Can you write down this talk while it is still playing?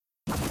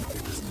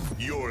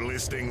You're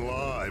listening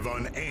live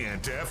on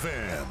Ant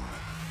FM.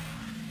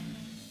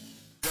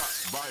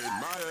 By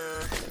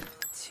my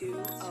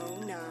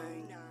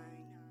 209.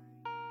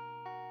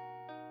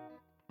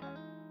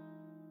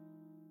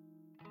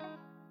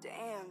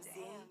 Damn, Z.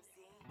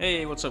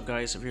 Hey, what's up,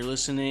 guys? If you're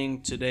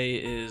listening, today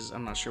is,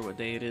 I'm not sure what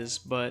day it is,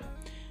 but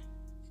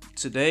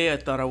today I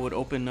thought I would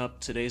open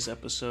up today's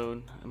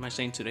episode. Am I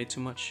saying today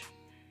too much?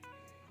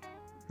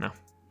 No.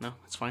 No,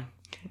 it's fine.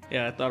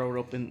 Yeah, I thought I would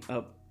open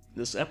up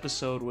this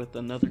episode with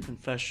another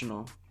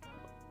confessional.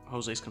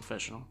 Jose's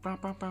confessional. Bow,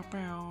 bow, bow,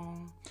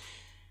 bow.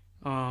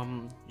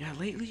 Yeah,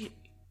 lately,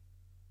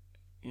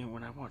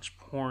 when I watch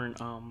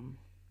porn,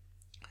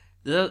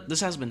 this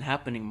has been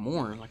happening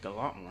more, like a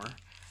lot more.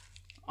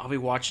 I'll be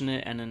watching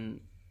it and then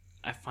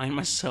I find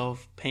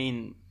myself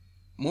paying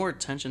more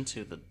attention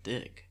to the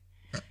dick.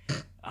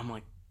 I'm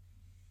like,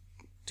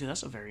 dude,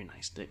 that's a very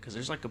nice dick. Because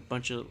there's like a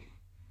bunch of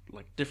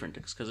like different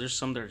dicks. Because there's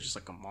some that are just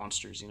like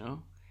monsters,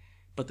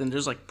 But then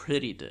there's like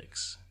pretty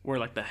dicks where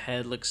like the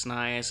head looks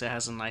nice. It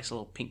has a nice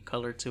little pink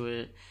color to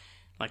it.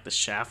 Like the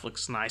shaft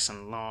looks nice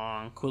and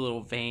long. Cool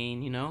little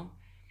vein, And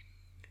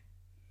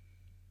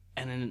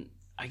then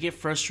I get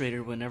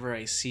frustrated whenever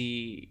I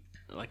see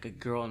like a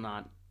girl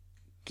not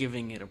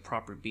giving it a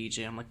proper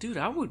BJ. I'm like, dude,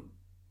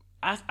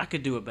 I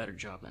could do a better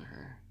job than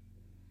her.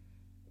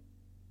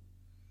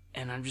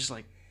 And I'm just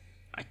like,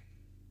 I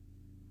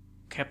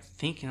kept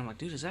thinking, I'm like,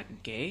 dude, is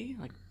that gay?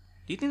 Like,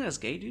 do you think that's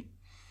gay, dude?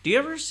 Do you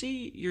ever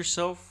see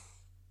yourself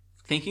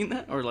thinking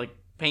that? Or like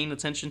paying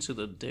attention to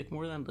the dick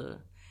more than the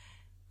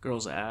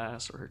girl's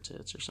ass or her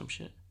tits or some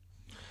shit?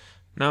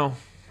 No,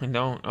 I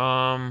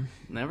don't.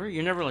 Never?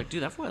 You're never like,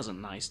 dude, that fool has a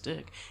nice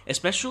dick.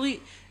 Especially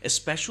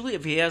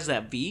if he has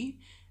that V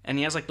and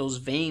he has like those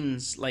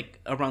veins like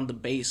around the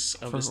base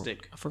of his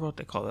dick. I forgot what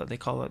they call that. They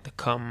call it the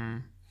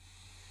cum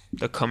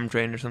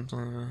drain or something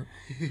like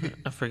that.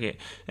 I forget.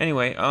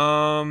 Anyway,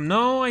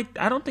 no, I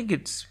don't think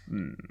it's.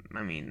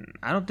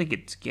 I don't think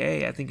it's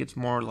gay. I think it's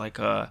more like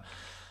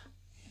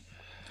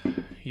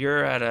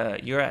you're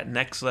at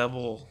next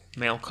level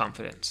male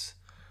confidence.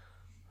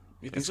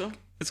 You think so?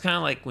 It's kind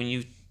of like when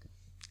you,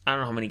 I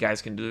don't know how many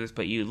guys can do this,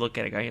 but you look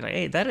at a guy, you're like,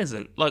 hey, that is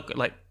look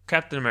like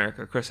Captain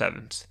America, Chris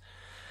Evans.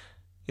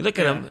 You look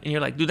at him and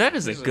you're like, dude,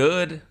 that's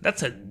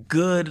a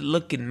good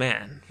looking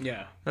man.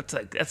 Yeah. That's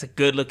a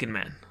good looking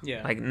man.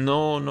 Yeah. Like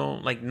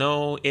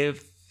no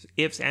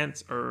ifs,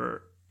 ands,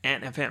 or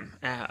ant FM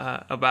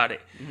about it.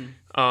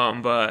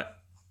 Mm-hmm. But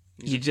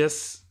you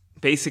just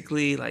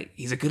basically like,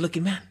 he's a good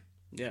looking man.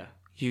 Yeah.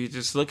 You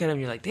just look at him,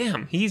 you're like,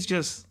 damn, he's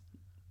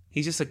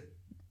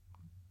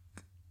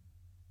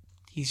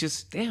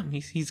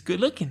good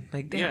looking.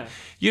 Like, damn.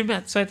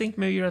 Yeah. So I think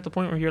maybe you're at the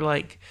point where you're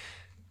like,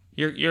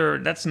 you're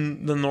that's the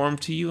norm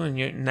to you, and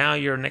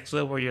you're next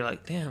level where you're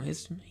like, damn,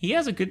 he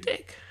has a good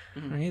dick.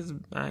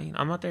 Mm-hmm.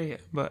 I'm not there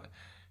yet, but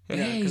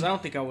yeah, because I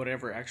don't think I would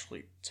ever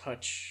actually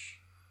touch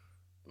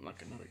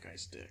like another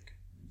guy's dick.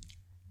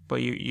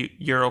 But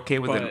you're okay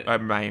with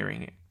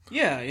admiring it.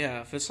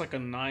 Yeah. If it's like a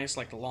nice,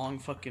 like long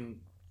fucking,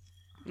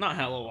 not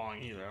hella long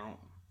either. I don't.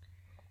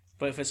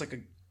 But if it's like a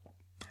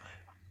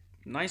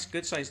nice,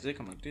 good sized dick,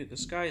 I'm like, dude,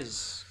 this guy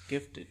is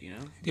gifted, Do you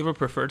have a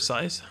preferred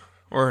size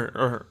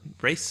or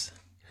race?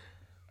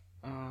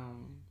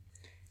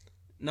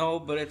 No,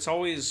 but it's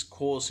always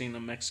cool seeing a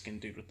Mexican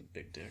dude with a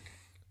big dick.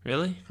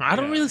 Really? I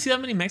don't really see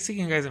that many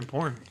Mexican guys in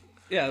porn.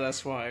 Yeah,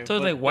 that's why. So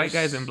like white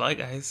guys and black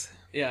guys.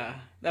 Yeah,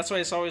 that's why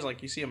it's always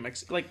like you see a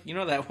Mexican, like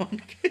that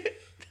one,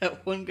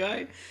 that one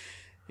guy.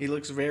 He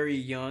looks very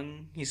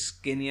young. He's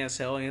skinny as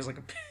hell, and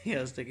he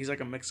has dick. He's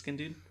like a Mexican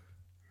dude.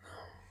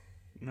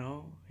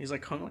 No, he's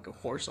like hung like a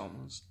horse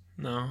almost.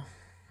 No,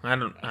 I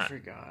don't. I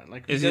forgot.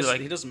 Like he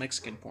does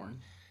Mexican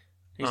porn.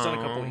 He's done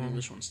a couple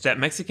English ones too. That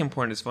Mexican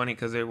porn is funny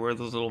because they wear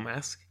those little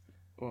masks.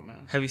 What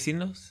mask? Have you seen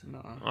those?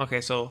 No.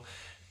 Okay, so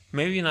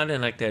maybe not in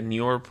like the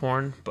newer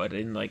porn, but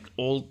in like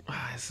old.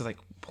 This is like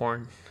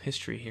porn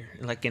history here.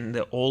 Like in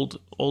the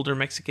older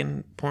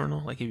Mexican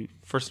porno. Like if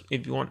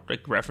you want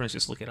like reference,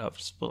 just look it up.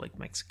 Just put like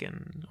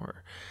Mexican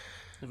or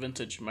The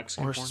vintage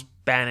Mexican or porn.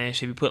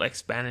 Spanish. If you put like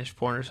Spanish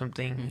porn or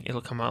something,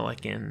 it'll come out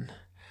like in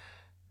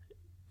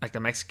like the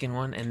Mexican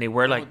one, and they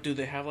wear like. Do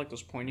they have like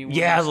those pointy ones?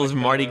 Yeah, those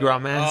like Mardi Gras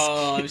masks.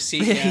 Oh, I've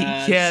seen.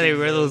 Yeah, yeah, they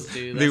wear those.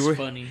 Dude, They that's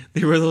funny.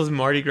 They wear those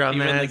Mardi Gras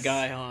Even masks. the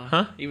guy, huh?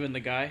 Huh? Even the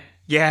guy.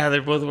 Yeah,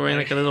 they're both wearing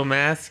like a little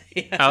mask.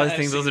 Yeah, I always I've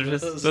think those seen are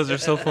those are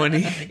so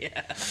funny.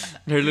 Yeah.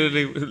 They're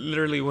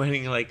literally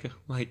wearing like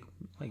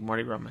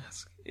Mardi Gras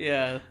masks.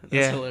 Yeah,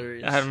 that's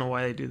hilarious. I don't know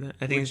why they do that.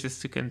 I think it's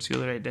just to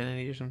conceal their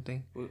identity or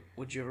something.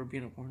 Would you ever be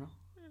in a porno?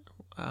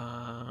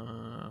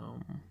 I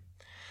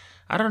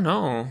don't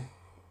know.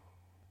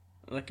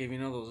 Like, if you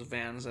know those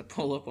vans that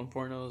pull up on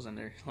pornos and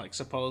they're like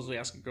supposedly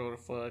ask a girl to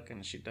fuck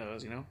and she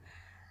does,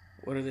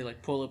 What do they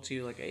like pull up to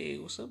you like, hey,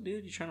 what's up,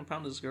 dude? You trying to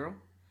pound this girl?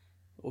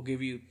 We'll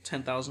give you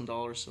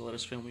 $10,000 to let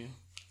us film you.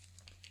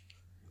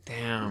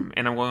 Damn.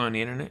 And I'm going on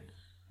the internet?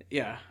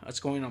 Yeah,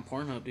 it's going on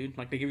Pornhub, dude.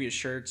 Like, they give you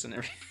shirts and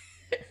everything.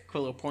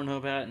 Cool little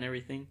Pornhub hat and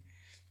everything.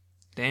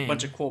 Damn.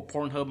 Bunch of cool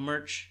Pornhub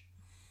merch.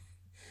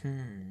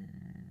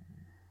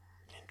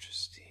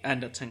 Interesting.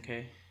 And a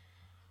 10K.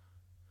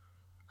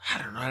 I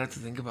don't know. I'd have to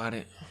think about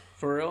it.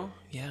 For real?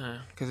 Yeah,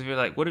 because if you're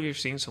like, what if you're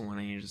seeing someone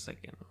and you're just like,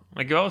 you know,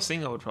 like if I was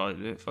single, I would probably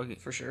do it. Fuck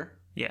it. For sure.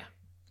 Yeah,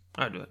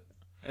 I'd do it.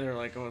 And they're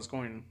like, oh, it's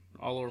going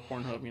all over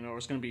Pornhub. You know,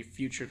 it's going to be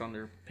featured on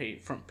their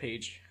front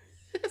page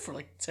for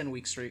like 10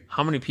 weeks straight.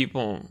 How many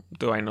people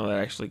do I know that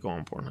actually go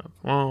on Pornhub?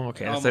 Oh,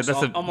 okay.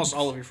 Almost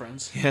all of your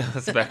friends. Yeah,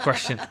 that's a bad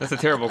question. That's a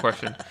terrible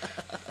question.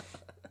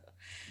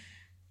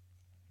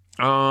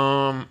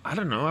 I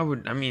don't know.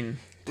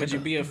 Would you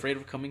be afraid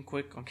of coming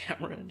quick on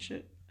camera and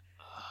shit?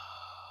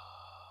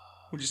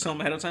 Would you tell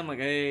them ahead of time, like,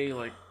 hey,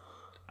 like,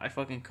 I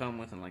fucking come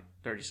within like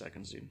 30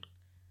 seconds, dude?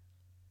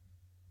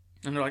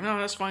 And they're like, no,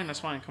 that's fine,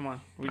 come on.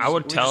 I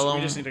would tell them.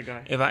 We just need a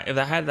guy. If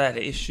I had that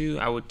issue,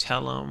 I would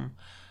tell them.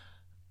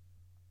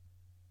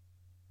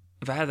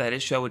 If I had that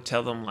issue, I would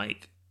tell them,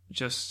 like,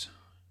 just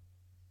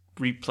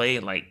replay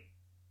it, like,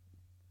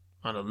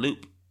 on a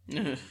loop.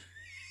 You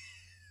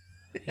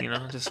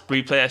know, just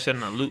replay that shit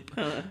on a loop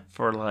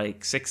for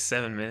like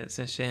 6-7 minutes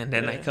and shit, and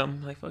then I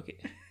come like, fuck it.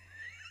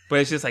 But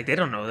it's just like, they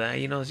don't know that,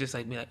 you know. It's just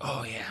like, be like,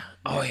 oh yeah.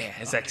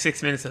 It's like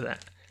 6 minutes of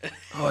that.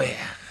 Oh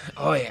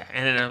yeah,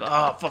 and then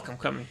oh fuck, I'm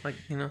coming, like,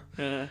 you know,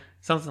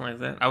 something like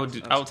that. I would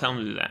tell them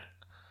to do that.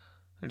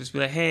 I'd just be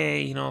like,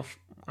 hey, you know,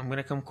 I'm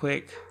gonna come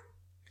quick,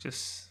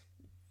 just.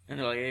 And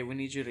they're like, hey, we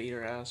need you to eat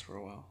our ass for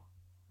a while.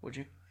 Would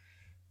you?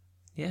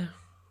 Yeah.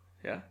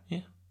 Yeah.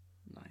 Yeah.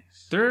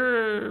 Nice.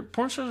 Their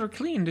porn stars are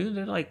clean, dude.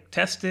 They're like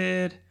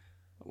tested.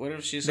 What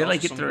if she's They, like,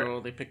 also get some their-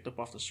 girl they picked up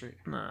off the street?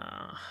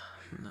 Nah,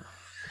 no.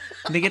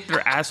 They get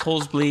their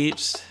assholes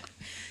bleached.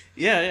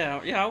 Yeah.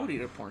 I would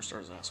eat a porn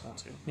star's asshole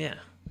too. Yeah.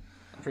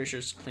 I'm pretty sure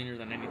it's cleaner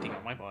than anything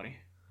on my body.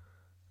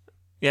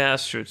 Yeah,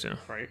 that's true too.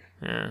 Right?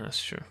 Yeah,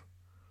 that's true.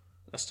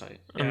 That's tight.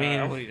 I mean-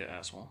 I would eat an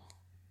asshole.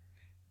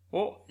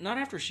 Well, not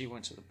after she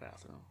went to the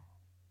bathroom.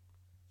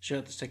 She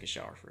had to take a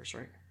shower first,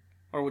 right?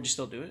 Or would you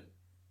still do it?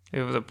 If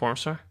it was a porn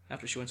star?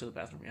 After she went to the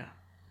bathroom, yeah.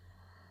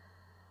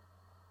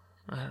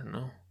 I don't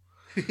know.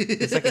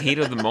 It's like a heat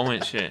of the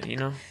moment shit, you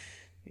know?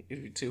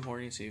 You'd be too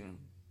horny to even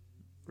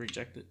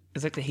reject it.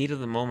 It's like the heat of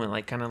the moment,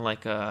 like kind of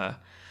like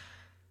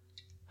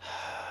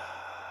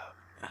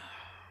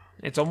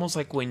it's almost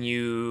like when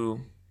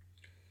you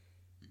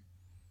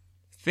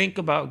think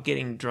about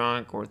getting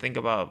drunk or think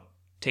about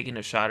taking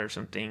a shot or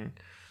something,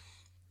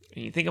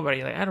 and you think about it,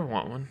 you're like, I don't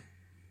want one.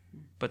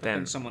 But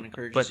then someone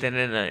encourages But you.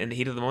 then in the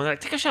heat of the moment,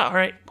 like, take a shot, all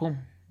right, boom.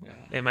 Yeah.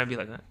 It might be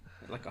like that.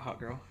 Like a hot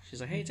girl. She's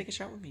like, hey, take a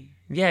shot with me.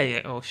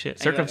 Yeah. Oh shit.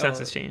 And you're like,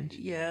 Circumstances oh, change.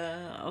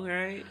 Yeah, all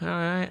right. All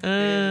right.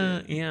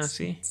 Yeah.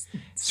 See,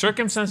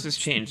 circumstances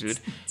change, dude.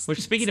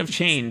 Which, speaking of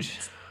change,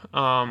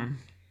 welcome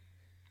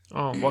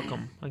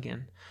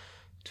again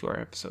to our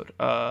episode.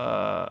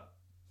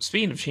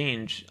 Speaking of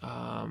change,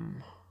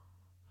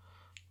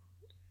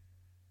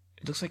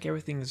 it looks like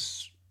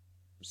everything's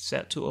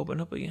set to open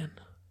up again.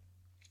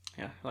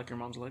 Yeah, like your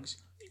mom's legs.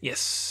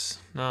 Yes.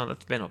 No,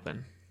 that's been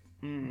open.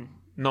 Mm.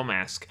 No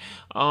mask.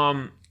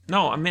 No,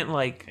 I meant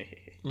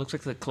like, looks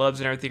like the clubs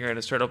and everything are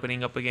gonna start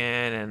opening up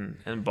again,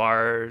 and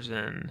bars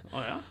and Oh,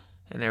 yeah?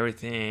 and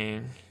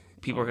everything.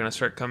 People are gonna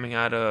start coming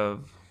out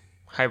of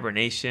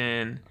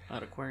hibernation.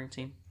 Out of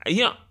quarantine.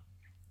 You know,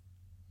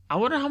 I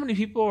wonder how many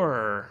people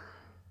are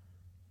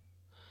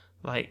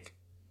like.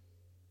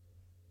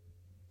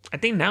 I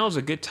think now is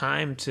a good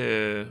time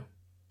to.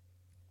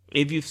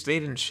 If you've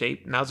stayed in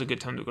shape, now's a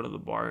good time to go to the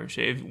bar and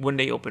shit. When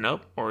they open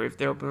up, or if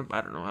they open up,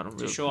 I don't know. I don't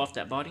To really show off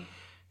that body?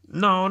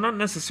 No, not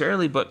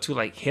necessarily, but to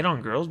like hit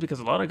on girls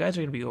because a lot of guys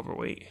are gonna be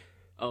overweight.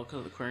 Oh, because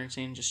of the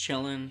quarantine, just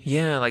chilling.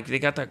 Yeah, like they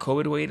got that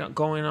COVID weight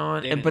going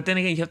on, Damn it. but then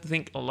again, you have to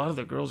think a lot of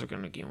the girls are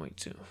gonna gain weight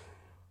too.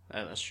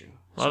 That's true.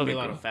 A lot of There's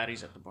the a lot of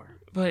fatties at the bar.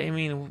 But I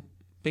mean,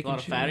 big A lot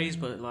of fatties,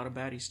 but a lot of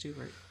baddies too,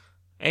 right?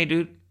 Hey,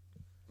 dude,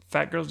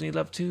 fat girls need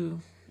love too.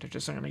 They're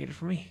just not gonna get it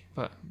from me.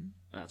 But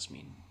That's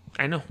mean.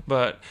 I know,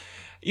 but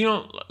you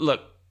know,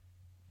 look,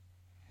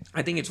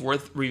 I think it's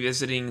worth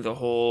revisiting the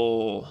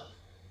whole.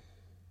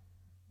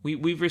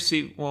 We've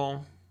received,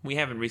 well, we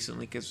haven't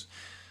recently because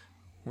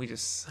we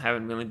just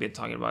haven't really been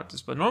talking about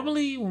this. But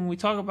normally, when we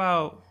talk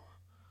about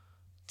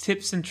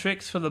tips and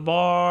tricks for the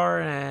bar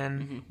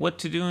and what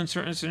to do in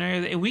certain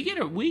scenarios, we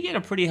get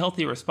a pretty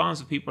healthy response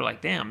of people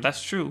like, "Damn,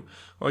 that's true,"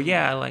 or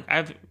 "Yeah, like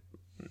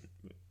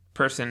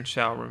person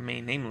shall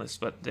remain nameless,"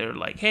 but they're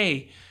like,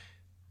 "Hey,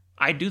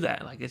 I do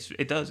that. Like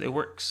it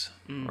works."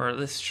 Or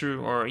this is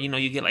true. Or, you know,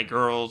 you get like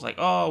girls like,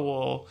 "Oh,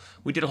 well,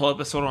 we did a whole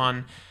episode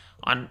on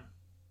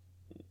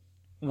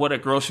what a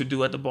girl should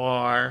do at the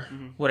bar,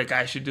 what a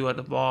guy should do at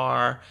the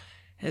bar."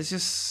 It's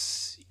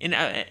just, and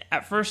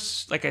at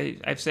first, like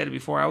I've said it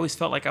before, I always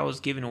felt like I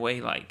was giving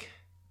away like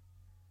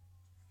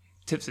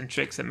tips and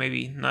tricks that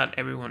maybe not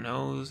everyone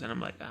knows. And I'm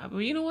like, but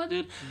you know what,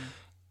 dude?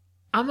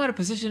 I'm at a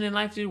position in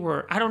life, dude,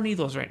 where I don't need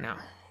those right now.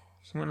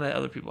 So I'm gonna let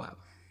other people have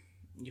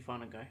them. You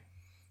found a guy?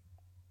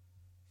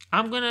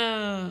 I'm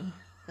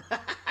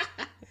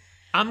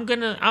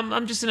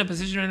just in a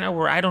position right now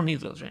where I don't need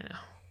those right now.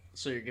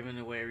 So you're giving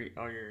away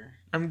all your...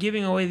 I'm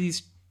giving away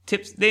these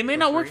tips. They may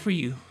not work for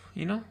you,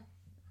 you know?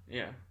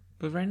 Yeah.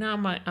 But right now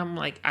I'm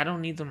like I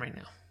don't need them right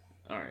now.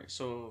 All right,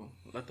 so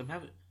let them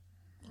have it.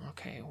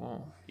 Okay,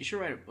 well, You should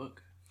write a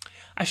book.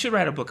 I should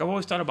write a book. I've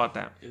always thought about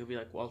that. It would be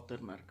like Walter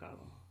Mercado.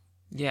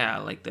 Yeah,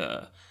 like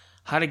the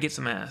How to Get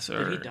Some Ass.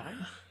 Or, Did he die?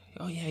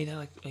 Oh yeah, he died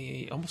like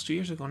almost 2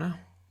 years ago now.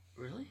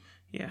 Really?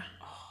 Yeah.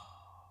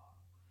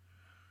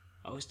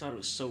 I always thought it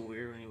was so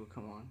weird when he would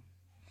come on.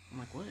 I'm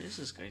like, what is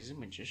this guy? Is he a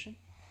magician?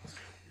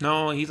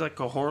 No, he's like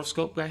a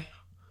horoscope guy.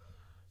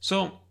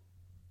 So,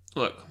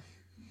 look.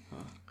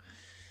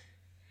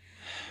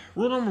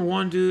 Rule number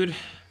 1, dude.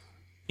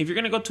 If you're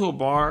gonna go to a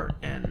bar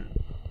and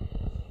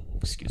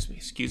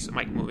excuse the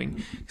mic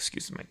moving. If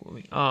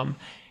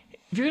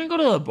you're gonna go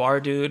to a bar,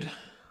 dude,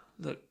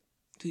 look,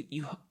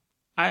 dude,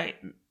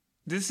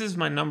 this is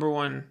my number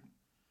 1.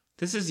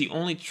 This is the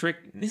only trick.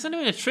 It's not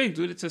even a trick,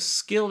 dude. It's a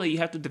skill that you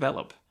have to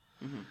develop.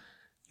 Mm-hmm.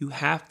 You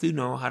have to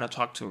know how to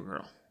talk to a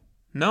girl.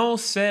 No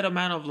set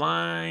amount of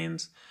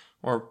lines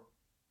or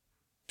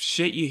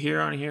shit you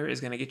hear on here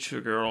is gonna get you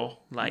a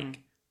girl.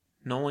 Like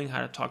knowing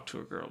how to talk to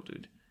a girl,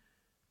 dude.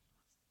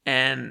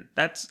 And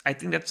I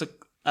think that's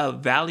a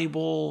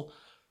valuable.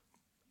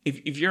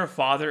 If you're a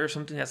father or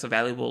something, that's a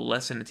valuable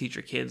lesson to teach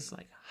your kids.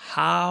 Like,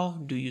 how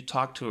do you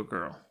talk to a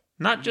girl?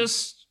 Not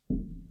just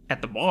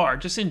at the bar,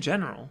 just in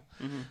general.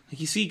 Mm-hmm. Like,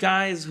 you see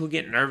guys who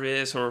get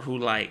nervous or who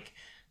like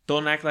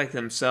don't act like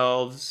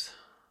themselves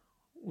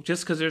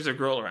just because there's a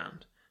girl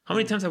around. How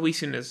many times have we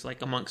seen this,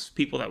 like, amongst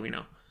people that we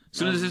know? As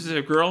soon as this is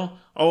a girl,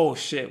 oh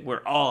shit,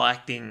 we're all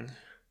acting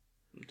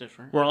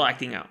different. We're all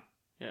acting out.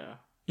 Yeah.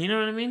 You know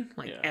what I mean?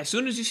 Like, as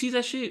soon as you see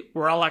that shit,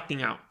 we're all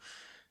acting out.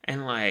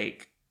 And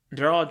like,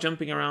 they're all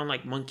jumping around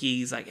like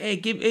monkeys, like, hey,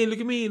 look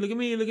at me, look at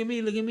me, look at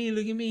me, look at me,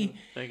 look at me.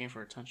 Begging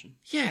for attention.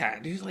 Yeah,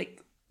 dude,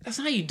 like, that's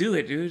not how you do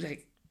it, dude.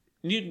 Like,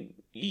 you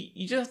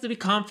just have to be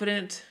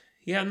confident.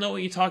 You gotta know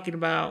what you're talking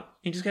about.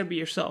 You just gotta be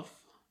yourself.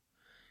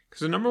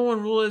 Because the number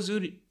 1 rule is,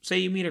 dude, say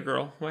you meet a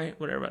girl, right?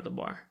 Whatever, at the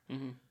bar.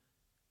 Mm-hmm.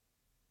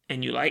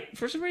 And you like,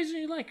 for some reason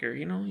you like her,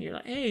 you know? You're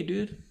like, hey,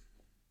 dude,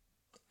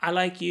 I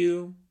like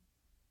you.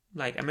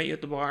 Like, I met you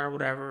at the bar,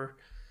 whatever.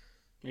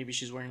 Maybe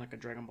she's wearing like a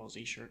Dragon Ball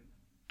Z shirt.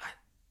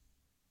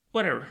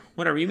 Whatever.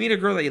 You meet a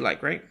girl that you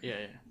like, right?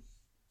 Yeah.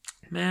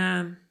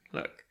 Man,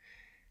 look.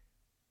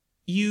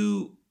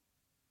 You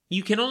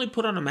can only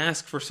put on a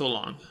mask for so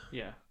long.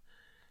 Yeah.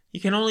 You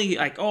can only,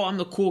 like, oh, I'm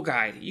the cool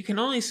guy. You can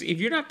only, if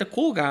you're not the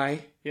cool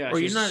guy, yeah, or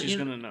she's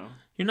gonna know.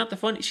 You're not the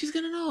funny. She's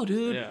gonna know,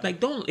 dude. Yeah.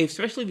 Like,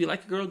 especially if you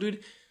like a girl,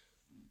 dude.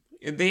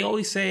 They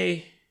always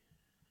say,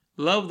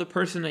 love the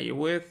person that you're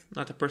with,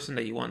 not the person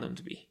that you want them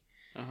to be.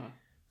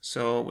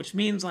 So, which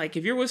means, like,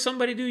 if you're with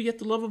somebody, dude, you have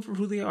to love them for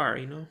who they are,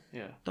 you know?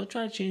 Yeah. Don't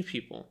try to change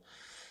people.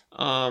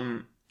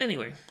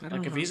 Anyway, I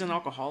don't know. If he's an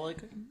alcoholic,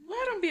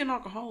 let him be an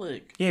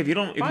alcoholic. Yeah, if you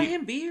don't... Buy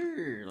him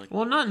beer. Like,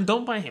 well,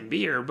 don't buy him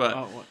beer,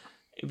 but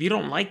if you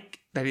don't like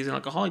that he's an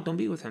alcoholic, don't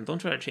be with him. Don't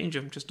try to change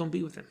him. Just don't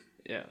be with him.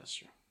 Yeah, that's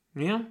true.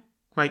 You know?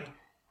 Like,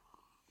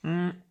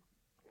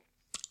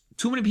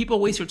 too many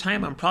people waste their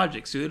time on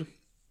projects, dude.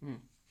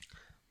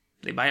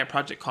 They buy a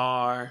project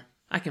car.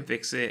 I can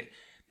fix it.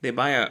 They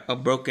buy a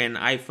broken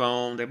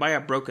iPhone. They buy a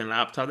broken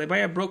laptop. They buy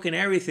a broken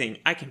everything.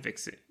 I can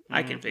fix it.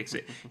 I can fix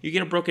it. You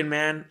get a broken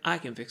man, I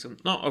can fix him.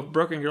 No, a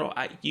broken girl,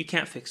 you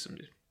can't fix him,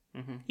 dude.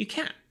 You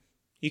can't.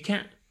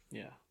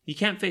 Yeah. You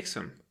can't fix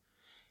him.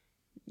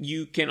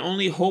 You can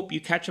only hope you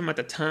catch them at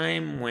the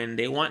time when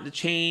they want to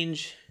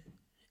change,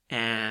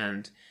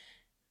 and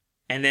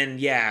then,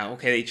 yeah,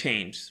 okay, they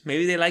change.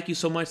 Maybe they like you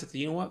so much that,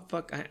 you know what,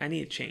 fuck, I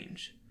need to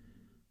change.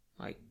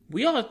 Like,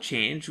 we all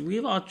change.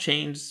 We've all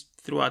changed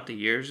throughout the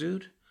years,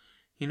 dude.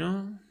 You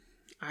know?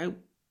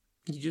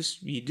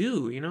 You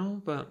do, you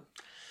know? But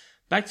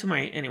back to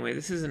anyway,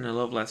 this isn't a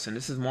love lesson.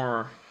 This is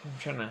more,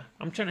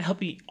 I'm trying to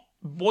help you,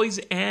 boys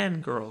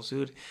and girls,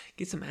 dude.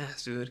 Get some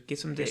ass, dude. Get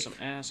some dick. Get some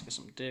ass, get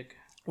some dick.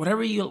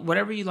 Whatever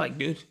you like,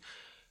 dude.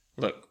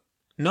 Look,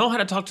 know how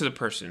to talk to the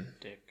person.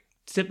 Dick.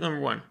 Tip number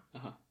 1.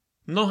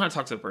 Know how to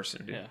talk to the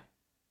person, dude. Yeah.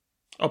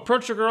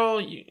 Approach a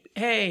girl,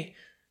 hey.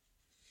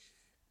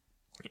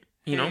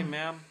 You know?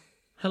 Ma'am.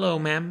 Hello,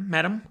 ma'am,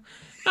 madam.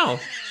 No.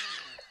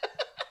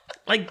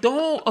 Like,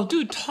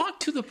 dude, talk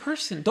to the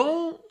person.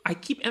 I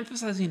keep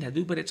emphasizing that,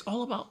 dude, but it's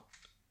all about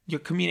your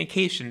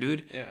communication,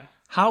 dude. Yeah.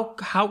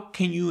 How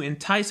can you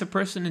entice a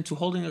person into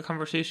holding a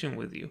conversation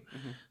with you?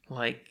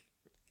 Like,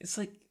 it's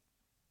like,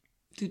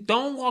 dude,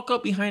 don't walk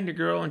up behind a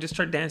girl and just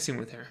start dancing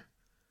with her.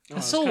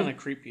 That's so kind of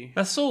creepy.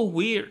 That's so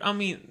weird. I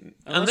mean,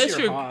 unless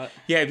you're hot.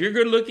 Yeah, if you're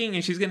good looking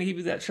and she's gonna give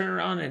you that turn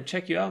around and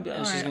check you out,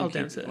 and she's I'll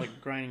dance it.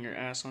 Like grinding your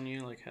ass on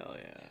you, like hell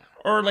yeah.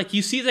 Or like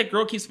you see that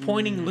girl keeps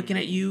pointing, looking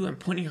at you and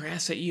pointing her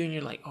ass at you, and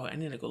you're like, oh, I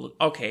need to go look.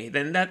 Okay,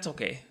 then that's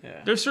okay.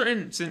 Yeah. There's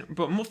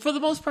but for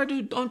the most part,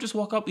 dude, don't just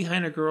walk up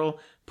behind a girl,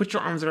 put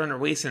your arms around her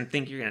waist, and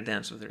think you're gonna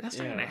dance with her. That's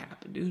not gonna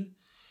happen, dude.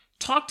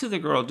 Talk to the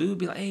girl, dude.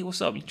 Be like, hey,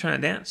 what's up? You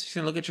trying to dance? She's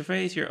gonna look at your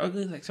face. You're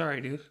ugly. Like,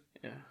 sorry, dude.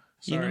 Yeah.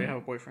 Sorry, I have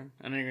a boyfriend.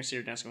 And then you're gonna see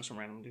her dancing with some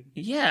random dude.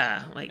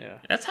 Yeah,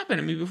 that's happened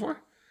to me before.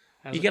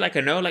 You get like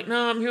a no, like,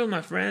 no, I'm here with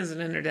my friends, and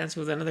then they're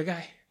dancing with another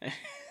guy.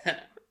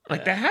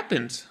 Like, that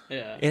happens.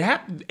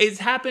 Yeah. It's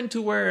happened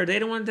to where they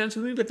don't want to dance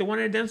with me, but they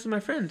wanted to dance with my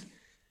friend.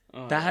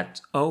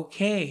 That's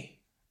okay.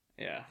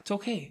 Yeah. It's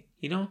okay,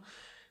 you know?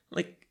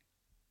 Like,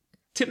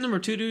 tip number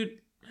 2, dude,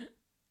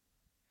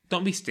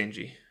 don't be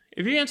stingy.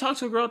 If you're gonna talk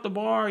to a girl at the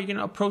bar, you're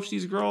gonna approach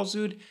these girls,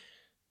 dude,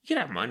 you can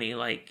have money.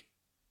 Like,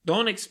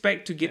 don't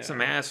expect to get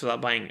some ass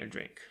without buying a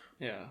drink.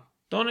 Yeah.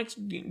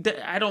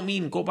 I don't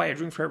mean go buy a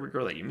drink for every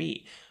girl that you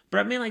meet. But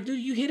I mean, like, dude,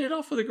 you hit it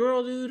off with a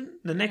girl, dude.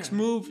 The next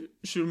move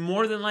should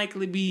more than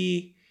likely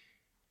be,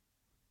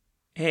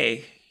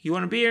 hey, you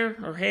want a beer?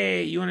 Or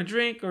hey, you want a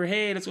drink? Or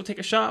hey, let's go take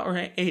a shot? Or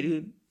hey,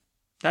 dude,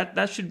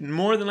 that should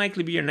more than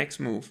likely be your next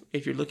move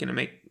if you're looking to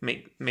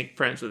make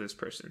friends with this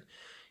person.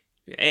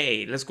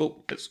 Hey, let's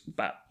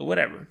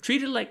whatever.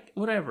 Treat it like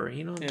whatever,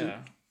 you know. Yeah. Dude,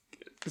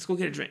 let's go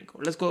get a drink,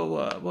 or let's go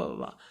blah blah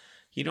blah.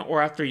 You know,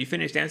 or after you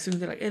finish dancing,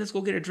 they're like, hey, let's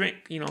go get a drink.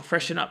 You know,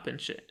 freshen up and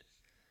shit.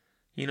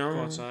 You know,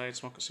 Go outside,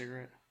 smoke a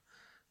cigarette.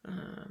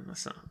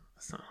 That's not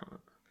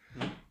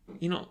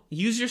You know,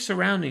 use your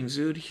surroundings,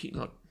 dude.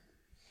 Look,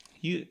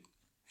 you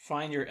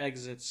find your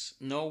exits.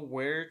 Know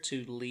where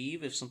to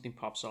leave if something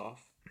pops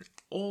off.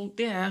 Oh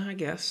yeah, I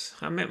guess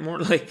I meant more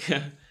like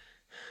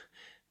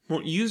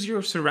use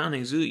your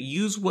surroundings, dude.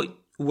 Use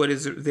what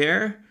is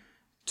there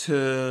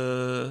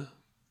to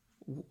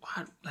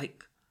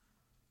like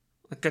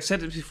I've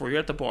said this before. You're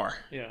at the bar.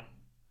 Yeah.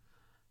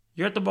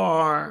 You're at the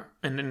bar,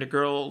 and then the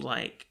girl,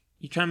 like,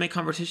 you try to make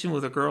conversation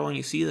with a girl, and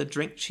you see the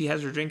drink, she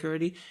has her drink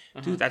already.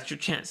 Dude, that's your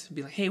chance.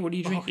 Be like, hey, what are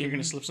you drinking? You're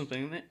gonna slip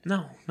something in it?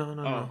 No.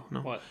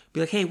 What?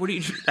 Be like, hey, what are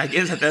you? I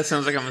guess that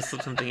sounds like I'm gonna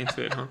slip something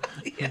into it, huh?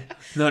 Yeah.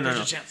 No.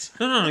 Your chance.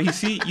 No. You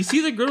see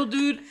the girl,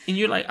 dude, and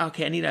you're like,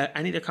 okay, I need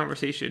a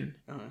conversation.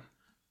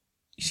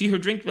 You see her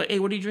drink, like, hey,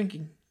 what are you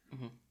drinking?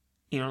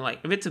 You know, like,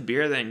 if it's a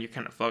beer, then you're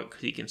kind of fucked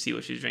because you can see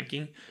what she's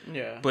drinking.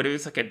 Yeah. But if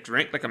it's like a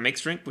drink, like a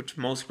mixed drink, which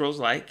most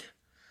girls like,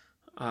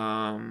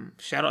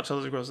 shout out to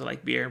those girls that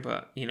like beer,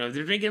 but, you know, if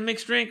they're drinking a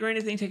mixed drink or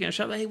anything, taking a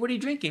shot, like, hey, what are you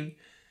drinking?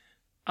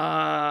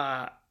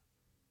 I'm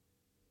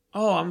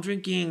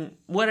drinking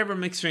whatever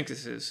mixed drink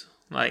this is.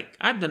 Like,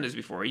 I've done this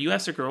before. You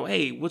ask a girl,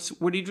 hey, what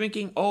are you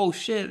drinking? Oh,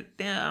 shit,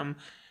 damn.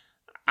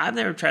 I've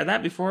never tried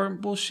that before.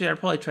 Bullshit, I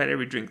probably tried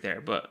every drink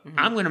there, but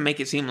I'm gonna make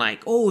it seem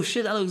like, oh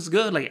shit, that looks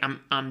good. Like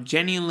I'm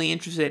genuinely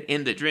interested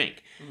in the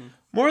drink.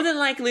 More than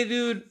likely,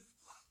 dude,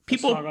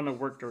 people It's not gonna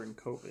work during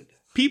COVID.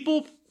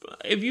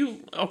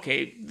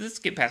 Let's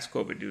get past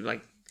COVID, dude.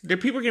 Like,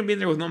 people are gonna be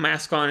there with no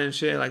mask on and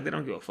shit. Like, they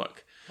don't give a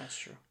fuck. That's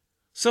true.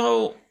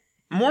 So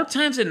more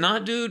times than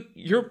not, dude,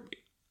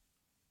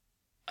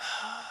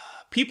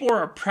 people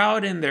are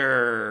proud in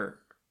their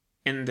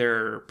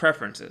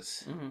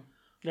preferences.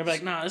 They're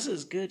like, nah, this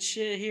is good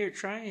shit. Here,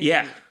 try it.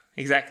 Yeah,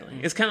 exactly.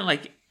 It's kind of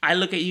like, I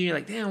look at you, you're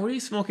like, damn, what are you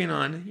smoking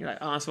on? You're like,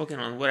 oh, I'm smoking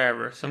on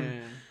whatever,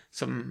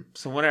 some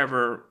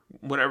whatever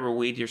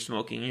weed you're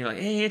smoking. You're like,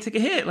 hey, take a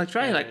hit, like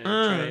try it, like,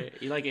 try it.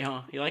 You like it,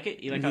 huh? You like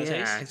it? You like how it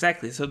tastes? Yeah,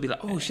 exactly. So it'd be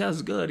like, oh, shit,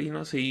 that's good, you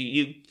know. So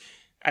you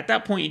at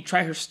that point, you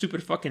try her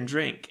stupid fucking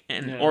drink,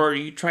 or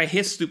you try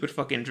his stupid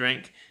fucking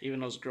drink. Even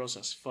those gross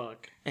as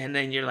fuck. And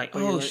then you're like,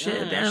 you're like,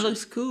 shit, that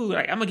looks cool.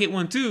 Like, I'm gonna get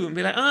one too, and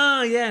be like,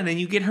 oh yeah, and then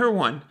you get her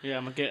one. Yeah,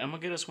 I'm gonna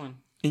get us one.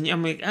 And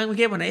I'm gonna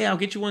get one. Yeah, I'll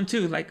get you one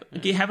too. Like,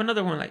 have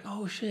another one. Like,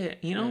 oh shit,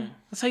 you know,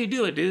 that's how you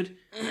do it, dude.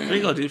 There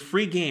you go, dude.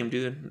 Free game,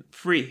 dude.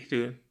 Free,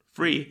 dude.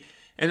 Free.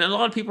 And a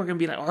lot of people are gonna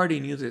be like, I already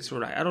knew this, or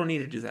like, I don't need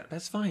to do that.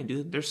 That's fine,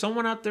 dude. There's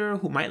someone out there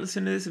who might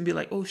listen to this and be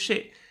like, oh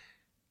shit,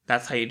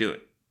 that's how you do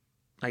it.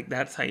 Like,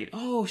 that's how you.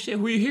 Oh shit,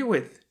 who are you here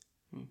with?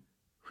 Who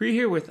are you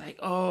here with? Like,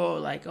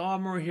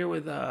 I'm over here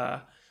with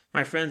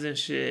my friends and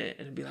shit,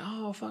 and be like,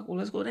 oh fuck, well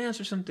let's go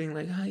dance or something.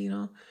 Like, you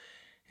know.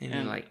 And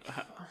you're like,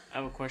 I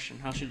have a question.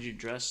 How should you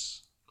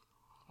dress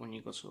when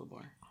you go to a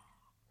bar?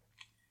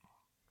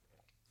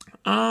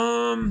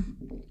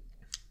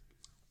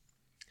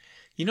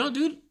 You know,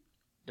 dude,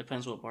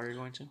 Depends what bar you're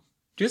going to.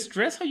 just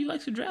dress how you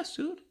like to dress,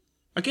 dude.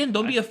 Again,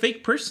 don't be a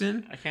fake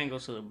person. I can't go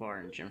to the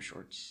bar in gym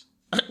shorts.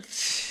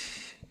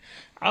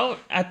 Out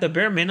at the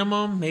bare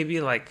minimum,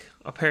 maybe like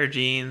a pair of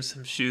jeans,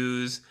 some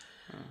shoes.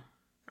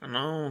 I don't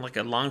know, like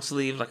a long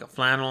sleeve, like a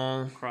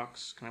flannel.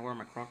 Crocs. Can I wear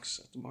my Crocs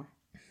at the bar?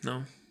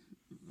 No,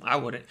 I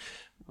wouldn't.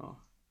 Oh.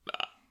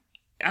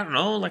 I don't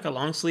know, like a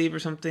long sleeve or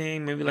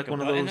something. Maybe like a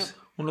one of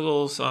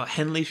those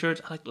Henley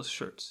shirts. I like those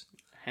shirts.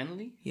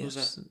 Henley? Yes,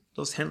 Who's that?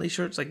 those Henley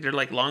shirts. Like, they're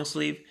like long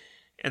sleeve,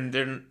 and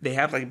they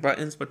have like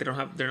buttons, but they're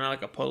not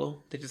like a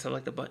polo. They just have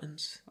like the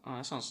buttons. Oh,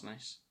 that sounds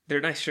nice.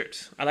 They're nice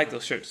shirts. I like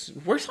those shirts.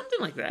 Wear something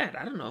like that.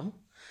 I don't know.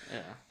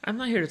 Yeah. I'm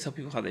not here to tell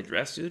people how they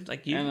dress, dude.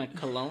 Like, you. And a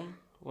cologne?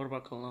 What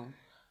about cologne?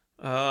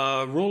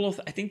 I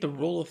think the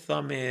rule of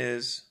thumb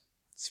is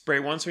spray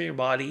once on your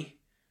body.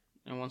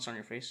 And once on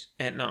your face?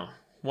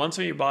 Once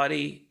on your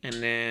body, and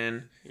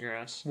then your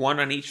ass. One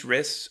on each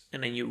wrist,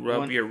 and then you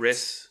rub your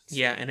wrists.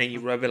 Yeah, and then you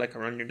rub it like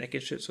around your neck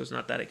and shit, so it's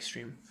not that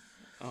extreme.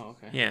 Oh,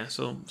 okay. Yeah,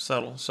 so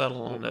subtle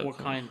on that. What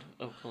kind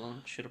of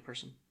cologne should a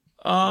person?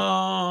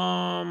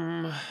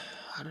 I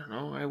don't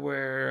know. I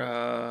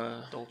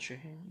wear Dolce.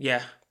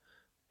 Yeah.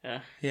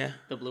 Yeah.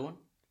 The blue one.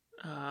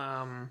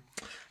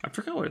 I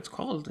forgot what it's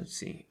called. Let's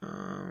see.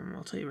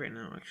 I'll tell you right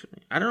now.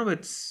 Actually, I don't know if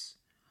it's.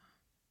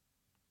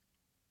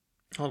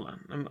 Hold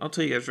on. I'll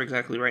tell you guys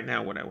exactly right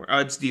now what I wear.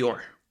 It's Dior.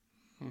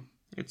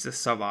 It's a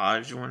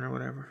Sauvage one or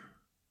whatever.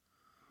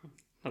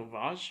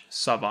 Sauvage?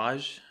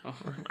 Sauvage. Oh.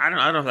 I don't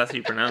know if that's how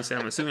you pronounce it.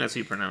 I'm assuming that's how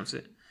you pronounce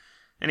it.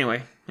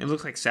 Anyway, it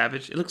looks like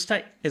Savage. It looks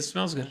tight. It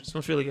smells good. It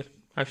smells really good.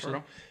 Actually.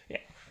 real? Yeah.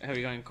 Have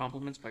you gotten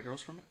compliments by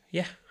girls from it?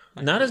 Yeah.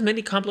 Not as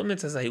many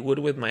compliments as I would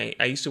with my...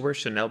 I used to wear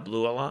Chanel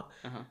Blue a lot.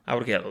 Uh-huh. I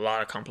would get a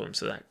lot of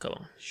compliments of that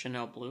cologne.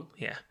 Chanel Blue?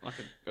 Yeah. Like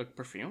a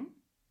perfume?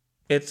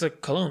 It's a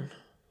cologne.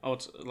 Oh,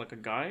 it's like a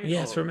guy? Yeah,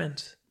 oh, it's for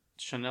men's.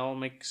 Chanel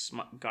makes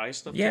guy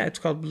stuff? Yeah, too? it's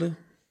called Blue.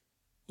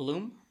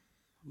 Bloom?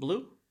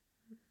 Blue?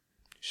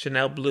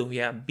 Chanel Blue.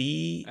 Yeah,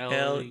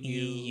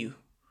 BLEU.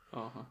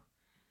 Uh-huh.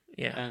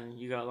 Yeah. And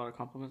you got a lot of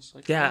compliments?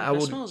 Like, Yeah, oh, I that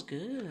would- smells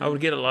good. I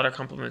would get a lot of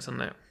compliments on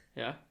that.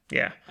 Yeah?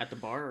 Yeah. At the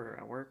bar or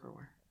at work or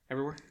where?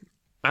 Everywhere?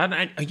 I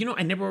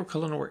never wear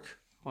cologne to work.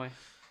 Why?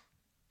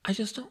 I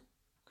just don't.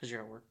 Because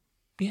you're at work.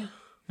 Yeah.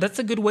 That's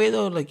a good way,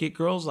 though. Like, get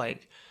girls,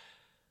 like,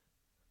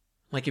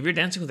 if you're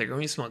dancing with a girl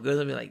and you smell good,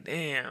 they'll be like,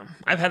 damn.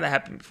 I've had that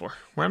happen before.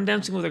 Where I'm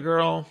dancing with a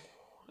girl,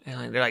 and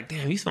like, they're like,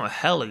 damn, you smell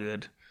hella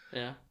good.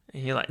 Yeah.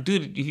 And you're like,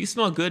 dude, if you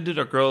smell good, dude,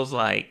 or girls,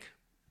 like,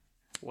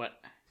 What?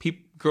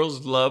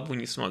 girls love when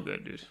you smell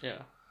good, dude.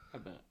 Yeah, I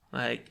bet.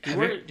 Like, Do you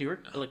wear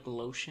like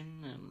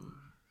lotion and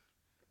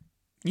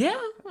yeah,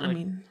 I like-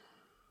 mean,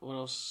 what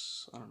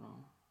else? I don't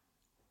know.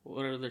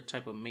 What other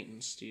type of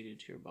maintenance do you do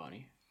to your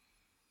body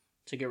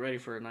to get ready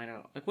for a night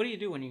out? Like, what do you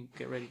do when you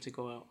get ready to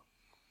go out?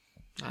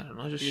 I don't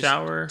know, just You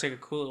shower. Take a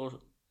cool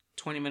little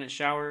 20-minute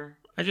shower,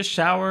 I just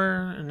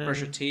shower and then brush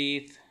your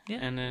teeth, Yeah.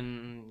 and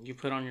then you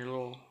put on your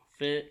little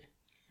fit.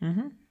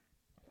 Mm-hmm.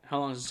 How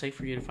long does it take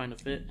for you to find a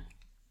fit?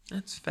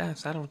 That's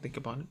fast. I don't think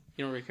about it.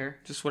 You don't really care.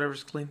 Just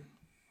whatever's clean.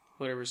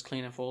 Whatever's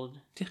clean and folded,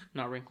 Yeah.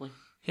 not wrinkly.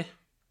 Yeah.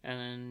 And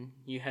then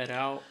you head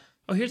out.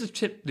 Oh, here's a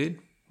tip, dude.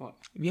 What?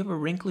 If you have a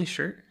wrinkly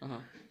shirt, Uh huh.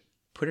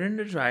 put it in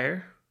the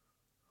dryer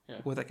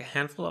Yeah. with like a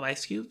handful of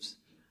ice cubes,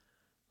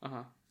 Uh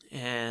huh.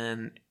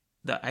 and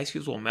the ice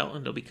cubes will melt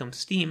and they'll become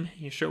steam.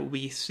 Your shirt will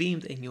be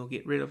steamed, and you'll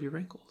get rid of your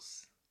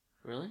wrinkles.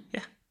 Really?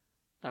 Yeah.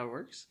 That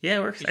works. Yeah,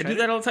 it works. You I tried do it?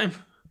 that all the time.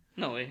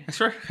 No way. I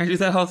swear, I do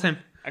that all the time.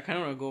 I kind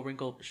of want to go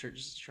wrinkle up a shirt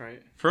just to try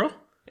it. For real?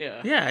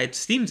 Yeah. Yeah, it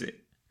steams it.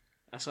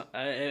 That's not,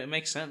 it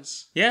makes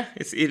sense. Yeah,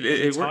 it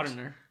It's hot works. in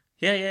there.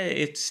 Yeah,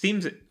 it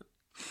steams it.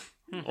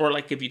 Or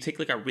like if you take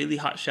like a really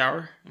hot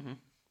shower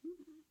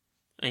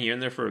and you're in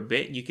there for a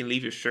bit, you can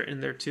leave your shirt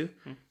in there too,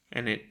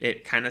 and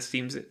it kind of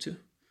steams it too.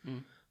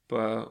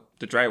 But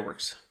the dry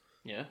works.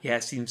 Yeah. Yeah,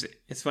 it steams it.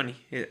 It's funny.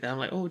 I'm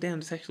like, oh damn,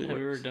 this actually Have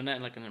you works. ever done that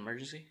in like an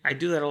emergency? I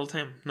do that all the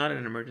time. Not in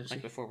an emergency.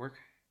 Like before work?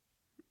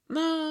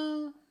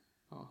 No.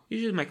 Oh.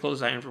 Usually my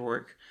clothes iron for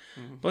work.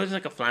 But there's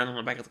like a flannel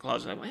on the back of the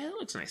closet. I'm like, well, that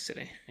looks nice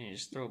today. And you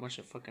just throw a bunch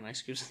of fucking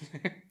ice cubes in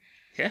there.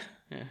 Yeah.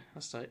 Yeah,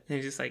 that's tight. And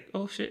you're just like,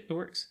 oh shit, it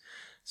works.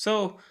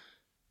 So,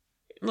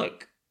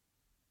 look,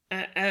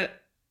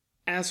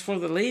 as for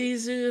the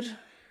ladies, dude,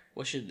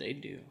 What should they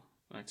do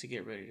like to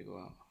get ready to go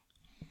out?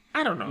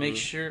 I don't know. Make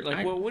sure, like,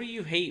 I- what do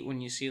you hate when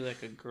you see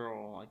like a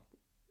girl like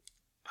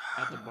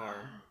at the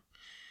bar?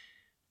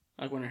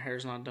 Like when her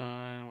hair's not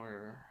done or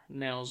her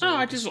nails. No,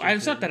 are it's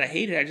not stupid. that I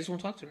hate it. I just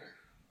won't talk to her.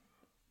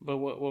 But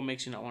what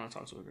makes you not want to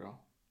talk to a girl?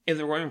 If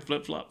they're wearing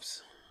flip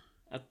flops.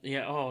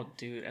 Yeah, oh,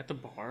 dude, at the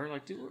bar,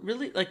 like, dude,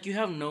 really, like, you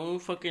have no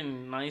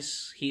fucking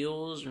nice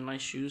heels or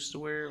nice shoes to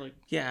wear, like,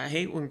 Yeah, I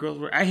hate when girls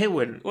wear. I hate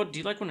when. what, do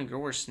you like when a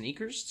girl wears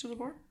sneakers to the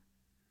bar?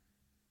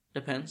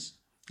 Depends.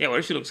 Yeah, what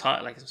if she looks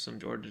hot, like some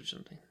Jordans or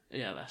something?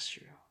 Yeah, that's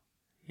true.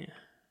 Yeah.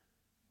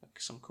 Like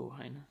some cool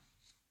Heine.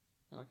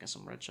 Like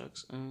some Red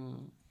Chucks.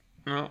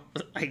 Well,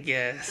 I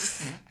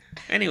guess.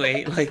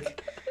 Anyway,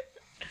 like,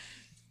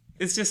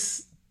 it's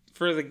just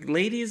for the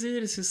ladies,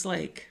 dude. It's just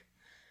like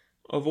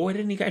avoid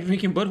any guy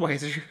drinking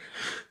Budweiser.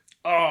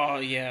 Oh,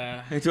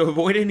 yeah. And to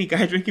avoid any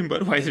guy drinking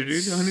Budweiser,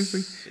 dude.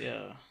 Honestly,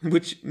 Yeah.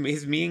 which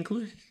is me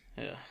included.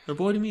 Yeah.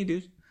 Avoid me,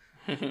 dude.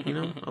 You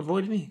know,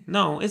 avoid me.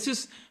 No, it's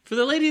just for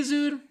the ladies,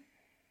 dude.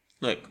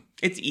 Look,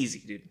 it's easy,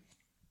 dude.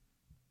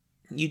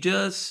 You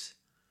just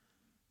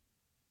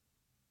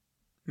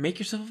make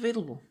yourself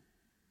available.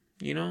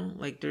 You know,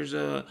 like there was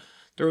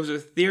a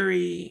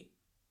theory,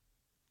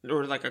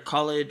 or like a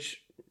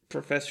college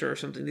professor or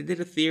something. They did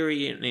a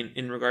theory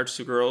in regards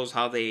to girls,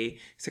 how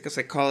it's like a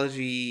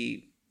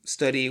psychology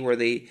study where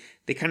they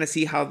kind of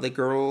see how the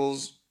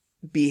girls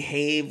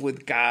behave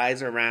with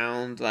guys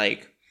around,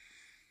 like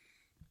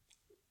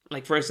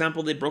for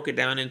example, they broke it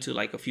down into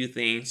like a few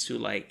things to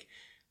like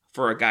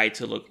for a guy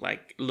to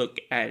look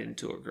at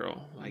into a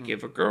girl. Like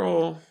if a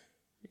girl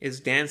is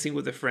dancing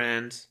with a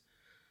friend,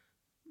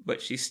 but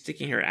she's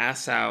sticking her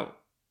ass out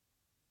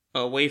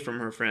away from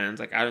her friends,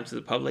 like out into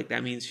the public,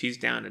 that means she's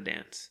down to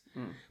dance.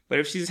 But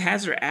if she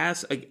has her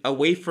ass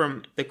away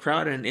from the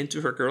crowd and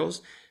into her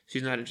girls,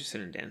 she's not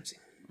interested in dancing.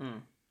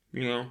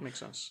 You know? Makes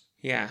sense.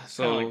 Yeah. Kind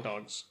So of like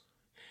dogs.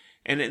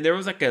 and then there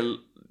was like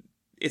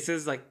it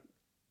says like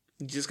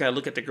you just gotta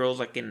look at the girls,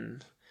 like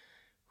in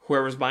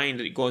whoever's buying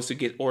that goes to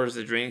get orders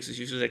of drinks is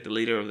usually like the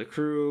leader of the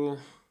crew.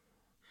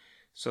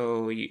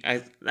 So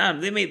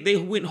they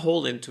went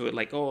whole into it,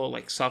 like, oh,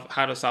 like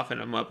how to soften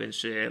them up and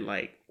shit,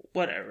 like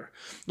whatever.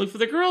 Look for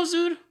the girls,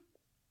 dude.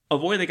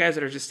 Avoid the guys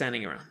that are just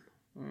standing around.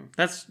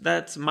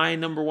 That's my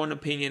number one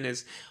opinion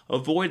is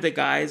avoid the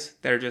guys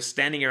that are just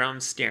standing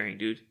around staring,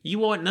 dude. You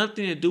want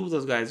nothing to do with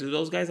those guys, dude.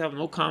 Those guys have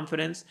no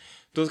confidence.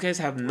 Those guys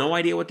have no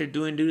idea what they're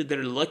doing, dude.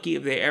 They're lucky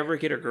if they ever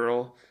get a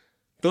girl.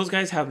 Those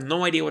guys have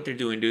no idea what they're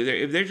doing, dude.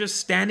 If they're just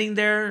standing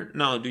there,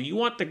 no, dude. You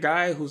want the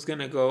guy who's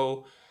gonna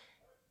go.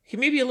 He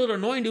may be a little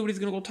annoying, dude, but he's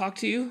gonna go talk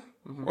to you.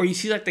 Mm-hmm. Or you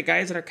see like the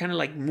guys that are kind of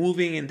like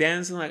moving and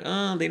dancing, like,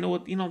 they know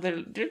what,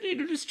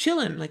 they're just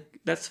chilling. Like,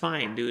 that's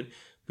fine, dude.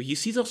 But you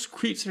see those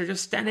creeps that are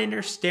just standing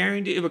there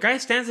staring. Dude. If a guy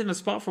stands in a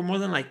spot for more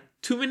than like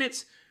 2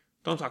 minutes,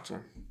 don't talk to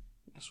him.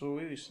 That's what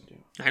we used to do.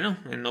 I know,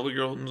 and no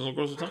girls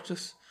will talk to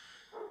us.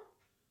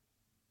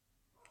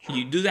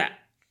 You do that.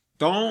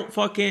 Don't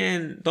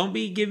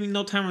be giving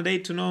no time of day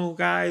to no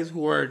guys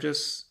who are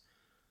just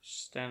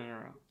standing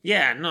around.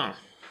 Yeah, no.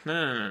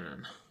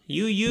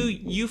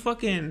 You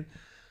fucking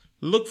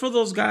look for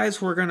those guys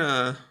who are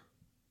gonna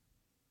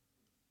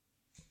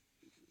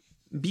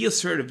be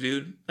assertive,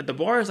 dude. At the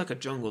bar is like a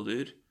jungle,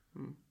 dude.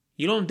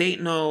 You don't date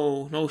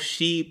no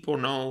sheep or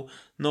no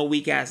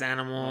weak ass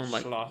animal,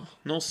 like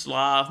no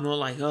sloth, no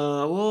like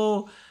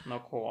no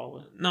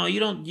koala. No, you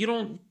don't.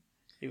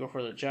 You go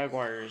for the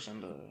jaguars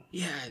and the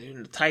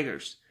dude, the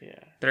tigers. Yeah,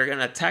 they're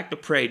gonna attack the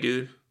prey,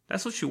 dude.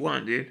 That's what you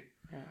want, dude.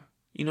 Yeah,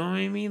 you know what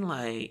I mean?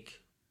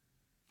 Like,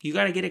 you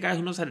gotta get a guy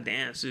who knows how to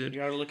dance, dude. You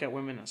gotta look at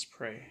women as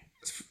prey,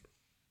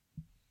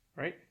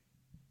 right?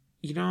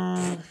 You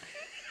know,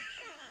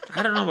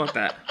 I don't know about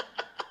that.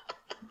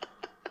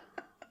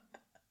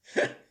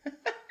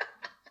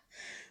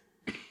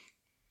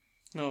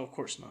 No, of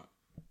course not.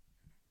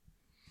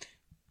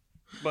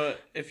 But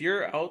if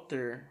you're out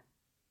there,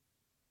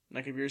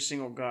 like if you're a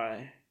single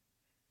guy,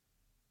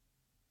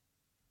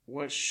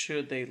 what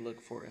should they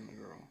look for in a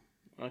girl?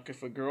 Like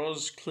if a girl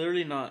is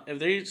clearly not, if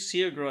they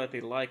see a girl that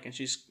they like and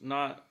she's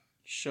not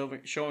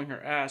showing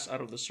her ass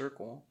out of the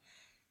circle,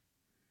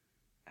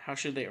 how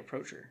should they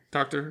approach her?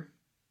 Talk to her.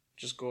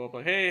 Just go up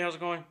like, hey, how's it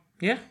going?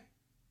 Yeah.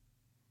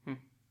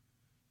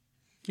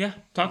 Yeah,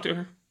 talk to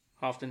her.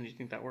 How often do you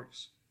think that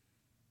works?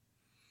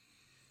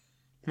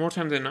 More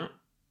times than not.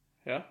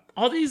 Yeah?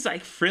 All these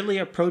like frilly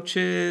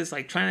approaches,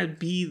 like trying to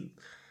be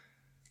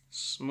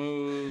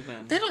smooth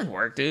and they don't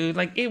work, dude.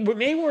 Like it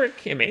may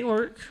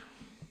work.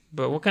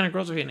 But what kind of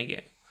girls are you gonna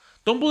get?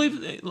 Don't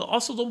believe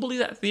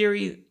that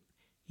theory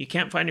you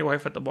can't find your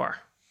wife at the bar.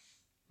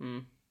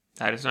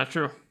 That is not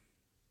true.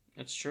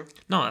 It's true?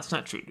 No, that's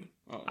not true, dude.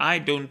 Oh. I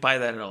don't buy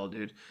that at all,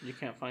 dude. You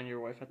can't find your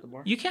wife at the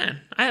bar? You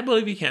can. I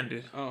believe you can,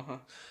 dude. Uh-huh.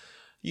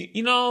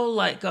 You know,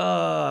 like,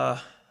 I'm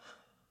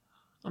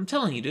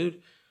telling you,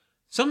 dude.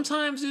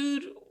 Sometimes,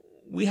 dude,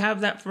 we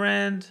have that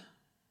friend.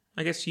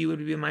 I guess you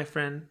would be my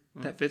friend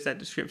that fits that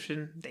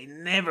description. They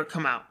never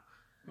come out.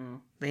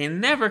 They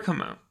never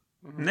come out.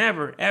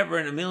 Never, ever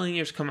in a million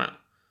years come out.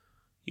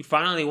 You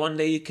finally, one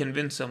day, you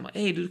convince them, like,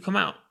 hey, dude, come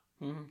out.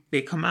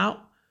 They come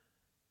out.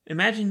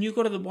 Imagine you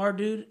go to the bar,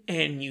 dude,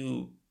 and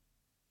you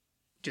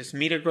just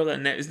meet a girl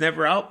that is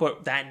never out,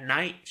 but that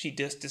night, she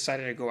just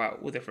decided to go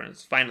out with her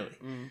friends, finally.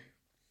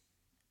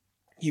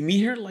 You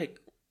meet her, like,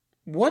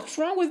 what's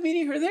wrong with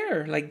meeting her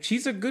there? Like,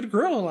 she's a good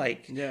girl,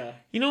 like, yeah.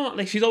 You know,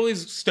 like, she's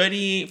always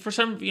studying, for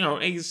some,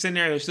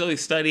 scenario, she's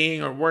always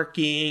studying or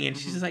working, and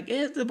she's just like,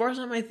 the bar's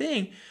not my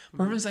thing.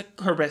 Her friend's like,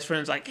 her best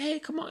friend's like, hey,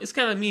 come on, it's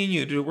kind of like me and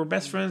you, dude, we're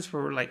best friends,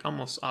 we're, like,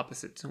 almost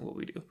opposites in what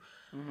we do.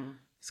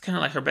 It's kind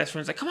of like her best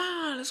friend's like, come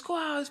on, let's go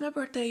out, it's my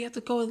birthday, you have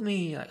to go with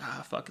me. Like,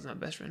 fuck, it's my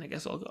best friend, I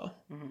guess I'll go.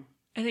 And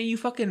then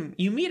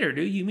you meet her,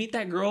 dude, you meet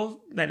that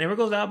girl that never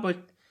goes out, but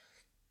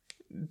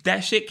that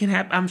shit can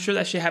happen. I'm sure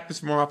that shit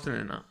happens more often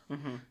than not.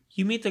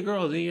 You meet the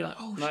girl, dude. You're like,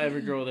 oh, not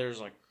every girl there's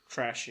like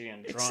trashy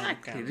and drunk.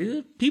 Exactly,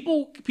 dude.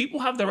 People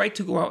have the right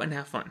to go out and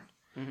have fun.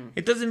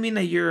 It doesn't mean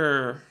that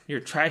you're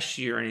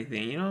trashy or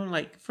anything. You know,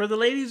 like for the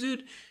ladies,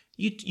 dude,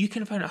 you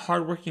can find a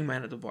hardworking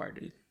man at the bar,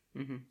 dude.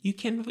 You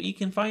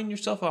can find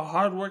yourself a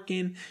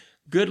hardworking,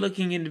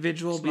 good-looking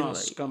individual. It's not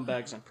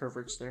scumbags and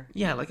perverts there.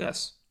 Yeah, like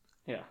us.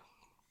 Yeah.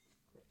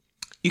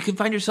 You can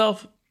find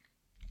yourself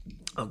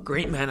a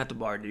great man at the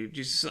bar, dude.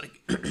 Just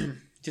like,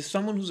 just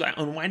someone who's like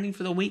unwinding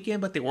for the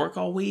weekend, but they work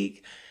all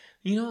week.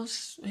 You know,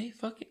 hey,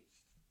 fuck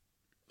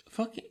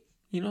it.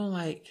 You know,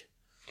 like.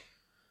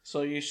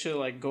 So you should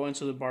like go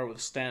into the bar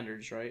with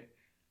standards, right?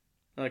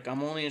 Like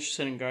I'm only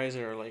interested in guys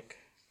that are like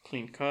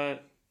clean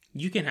cut.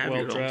 You can have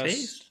your own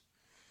taste.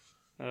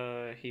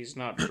 He's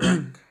not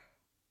drunk.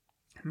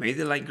 Maybe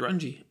they like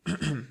grungy.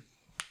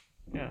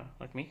 Yeah,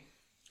 like me.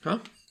 Huh?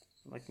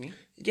 Like me?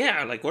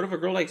 Yeah, like what if a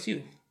girl likes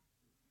you?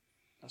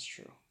 That's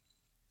true.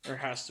 There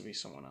has to be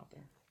someone out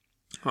there.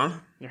 Huh?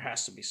 There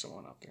has to be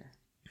someone out there.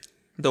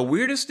 The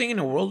weirdest thing in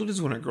the world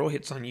is when a girl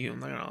hits on you. I'm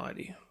not gonna lie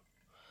to you.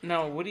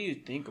 Now, what do you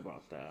think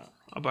about that?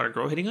 About a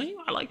girl hitting on you?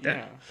 I like that.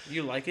 Yeah.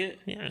 You like it?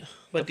 Yeah.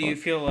 But do you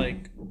feel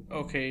like,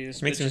 okay,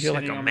 this makes me feel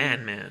like a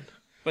man?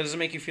 But does it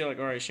make you feel like,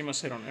 all right, she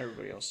must hit on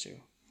everybody else too?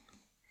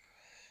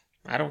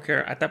 I don't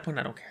care. At that point,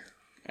 I don't care.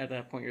 At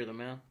that point, you're the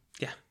man?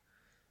 Yeah.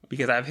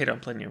 Because I've hit on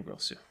plenty of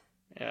girls too.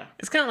 Yeah.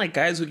 It's kind of like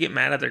guys who get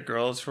mad at their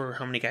girls for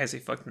how many guys they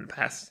fucked in the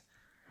past.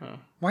 Huh.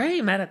 Why are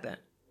you mad at that?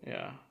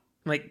 Yeah.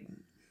 Like,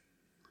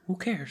 Who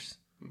cares?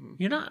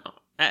 You're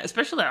not,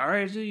 especially at our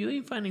age, dude, you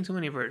ain't finding too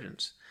many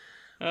virgins.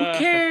 Who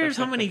cares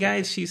how many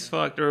guys she's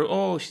fucked, or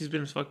oh, she's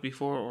been fucked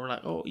before, or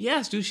like, oh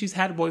yes, dude, she's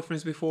had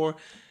boyfriends before,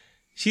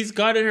 she's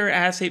gotten her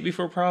ass ate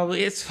before,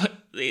 probably. It's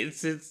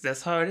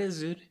that's how it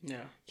is, dude.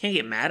 Yeah. Can't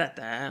get mad at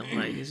that.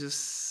 Like, it's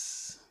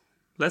just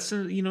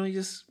lesson. You know,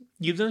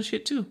 you've done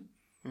shit too.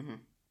 Mm-hmm.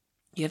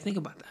 You have to think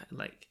about that.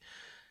 Like,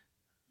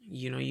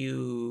 you know,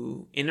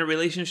 you in a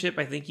relationship,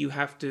 I think you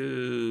have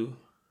to.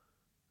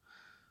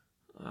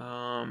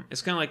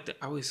 It's kind of like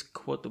I always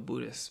quote the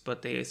Buddhists,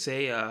 but they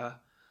say,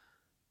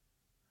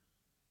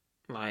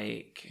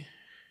 like,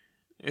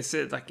 it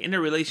said, like, in a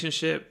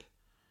relationship,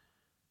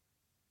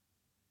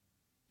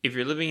 if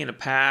you're living in the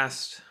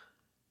past,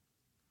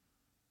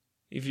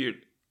 if you're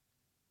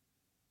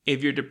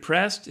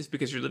depressed, it's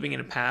because you're living in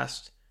the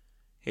past.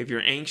 If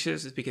you're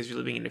anxious, it's because you're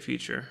living in the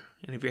future.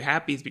 And if you're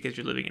happy, it's because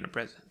you're living in the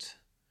present.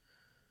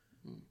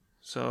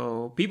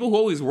 So people who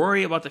always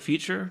worry about the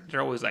future,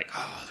 they're always like,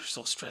 oh, they're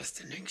so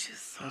stressed and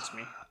anxious. That's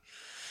me.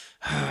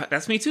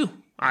 That's me too.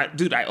 I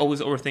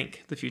always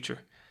overthink the future.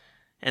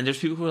 And there's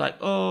people who are like,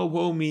 oh,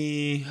 woe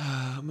me.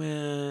 Oh,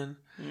 man.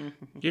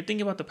 Mm-hmm. You're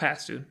thinking about the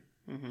past, dude.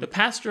 Mm-hmm. The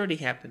past already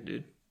happened,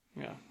 dude.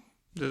 Yeah.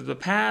 The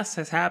past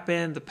has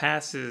happened. The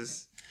past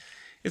it's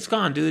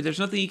gone, dude. There's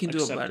nothing you can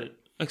do about it.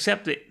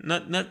 Accept it.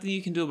 Nothing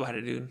you can do about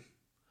it, dude.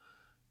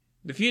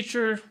 The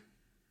future,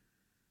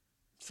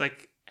 it's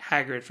like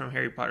Hagrid from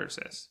Harry Potter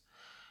says.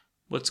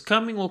 What's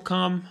coming will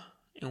come,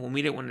 and we'll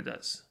meet it when it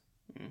does.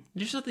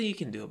 There's nothing you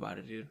can do about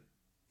it, dude.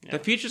 Yeah. The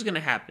future's gonna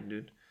happen,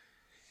 dude.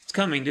 It's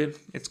coming, dude.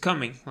 It's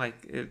coming.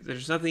 Like,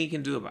 there's nothing you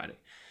can do about it.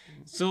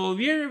 So if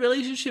you're in a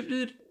relationship,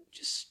 dude,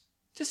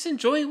 just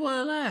enjoy it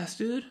while it lasts,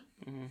 dude.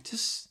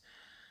 Just,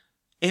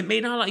 it may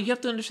not, you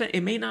have to understand,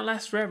 it may not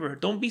last forever.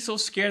 Don't be so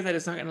scared that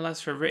it's not gonna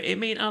last forever. It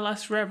may not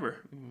last forever.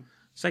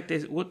 It's like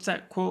this, what's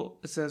that quote?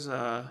 It says,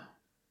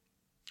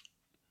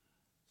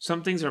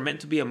 some things are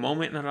meant to be a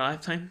moment, not a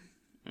lifetime.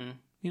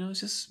 You know, it's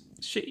just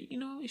shit. You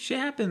know, shit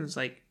happens.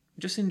 Like,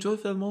 just enjoy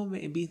for the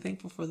moment and be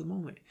thankful for the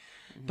moment.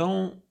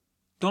 Don't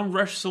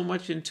rush so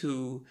much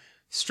into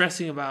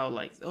stressing about,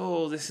 like,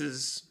 oh,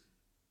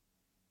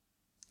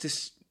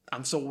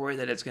 I'm so worried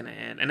that it's gonna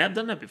end. And I've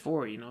done that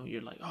before. You know,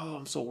 you're like, oh,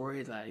 I'm so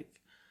worried, like,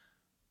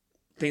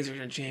 things are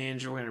gonna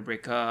change, or we're gonna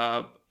break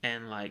up,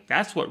 and like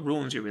that's what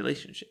ruins your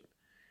relationship.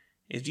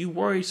 If you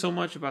worry so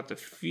much about the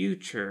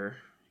future,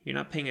 you're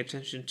not paying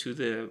attention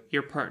to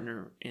your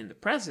partner in the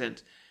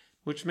present,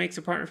 which makes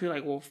the partner feel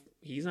like, well,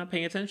 he's not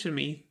paying attention to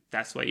me.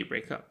 That's why you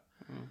break up.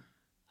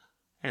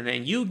 And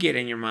then you get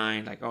in your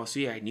mind like, oh,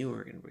 see, I knew we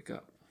were going to break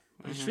up.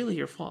 It's really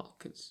your fault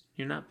because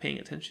you're not paying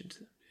attention to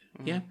them.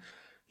 Yeah.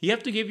 You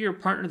have to give your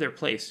partner their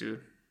place,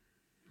 dude.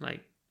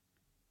 Like,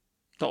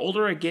 the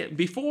older I get,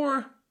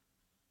 before,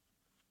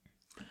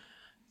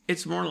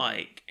 it's more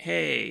like,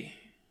 hey,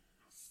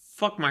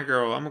 fuck my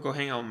girl. I'm going to go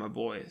hang out with my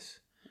boys.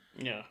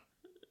 Yeah.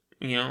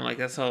 You know, like,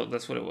 that's what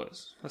it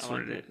was. That's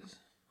what it is.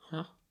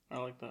 Huh? I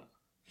like that.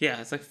 Yeah,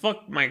 it's like,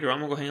 fuck my girl, I'm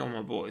gonna go hang out with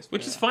my boys.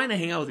 Which is fine to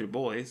hang out with your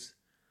boys.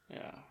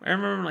 Yeah. I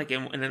remember, like,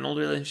 in an old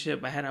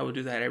relationship I would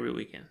do that every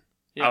weekend.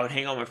 Yeah. I would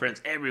hang out with my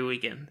friends every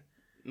weekend.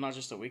 Not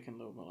just a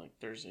weekend, though, but, like,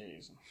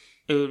 Thursdays.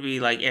 It would be,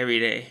 like, every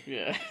day.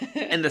 Yeah.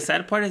 And the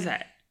sad part is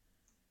that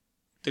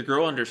the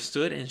girl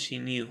understood and she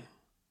knew.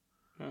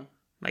 Huh.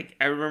 Like,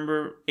 I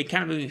remember, it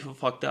kind of made me feel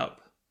fucked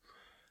up.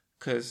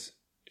 Because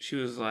she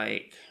was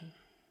like,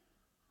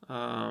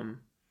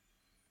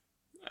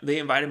 they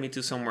invited me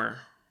to somewhere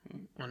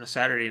on a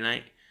Saturday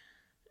night,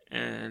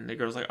 and the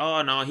girl's like,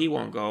 "Oh no, he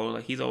won't go.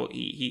 Like he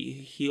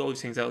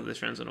always hangs out with his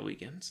friends on the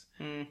weekends."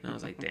 And I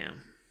was like,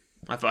 "Damn."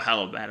 I felt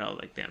hella bad. I was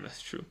like, "Damn,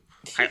 that's true.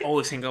 I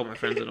always hang out with my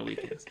friends on the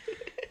weekends.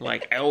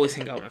 Like I always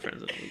hang out with my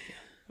friends on the weekend."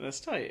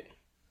 That's tight.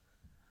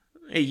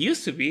 It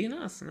used to be.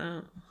 No, it's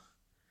not.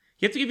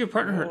 You have to give your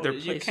partner their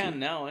place. You can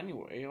now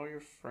anyway. All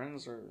your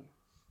friends are.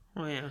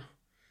 Oh yeah.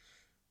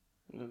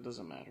 It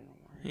doesn't matter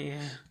anymore.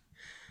 Yeah.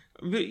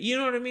 But you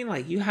know what I mean?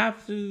 Like, you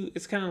have to,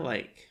 it's kind of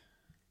like,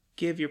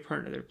 give your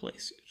partner their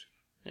place,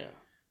 dude. Yeah.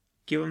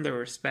 Give them their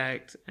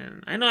respect.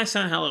 And I know I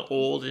sound hella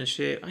old and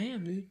shit. I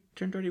am, dude.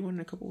 Turn 31 in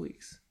a couple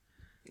weeks.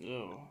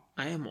 Ew.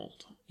 I am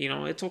old. You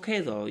know, it's okay,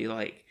 though. You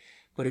like,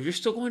 but if you're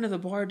still going to the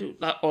bar, dude,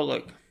 like, oh,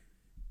 look.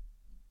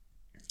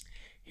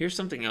 Here's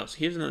something else.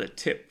 Here's another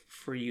tip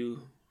for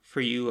you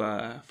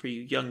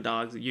young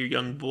dogs, you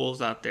young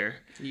bulls out there.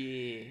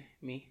 Yeah,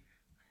 me.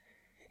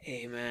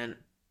 Hey, man.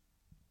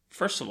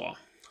 First of all,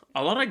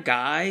 a lot of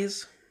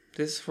guys,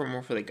 this is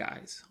more for the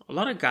guys. A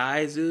lot of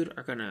guys, dude,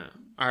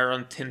 are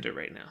on Tinder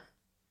right now.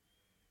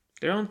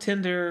 They're on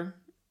Tinder.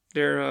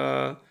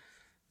 They're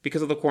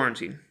because of the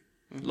quarantine.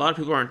 A lot of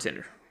people are on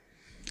Tinder.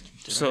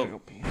 Dude, so, I gotta go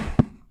pee.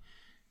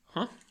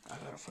 Huh? I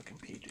gotta fucking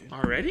pee, dude.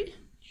 Already?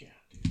 Yeah,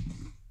 dude.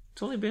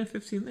 It's only been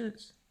 15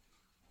 minutes.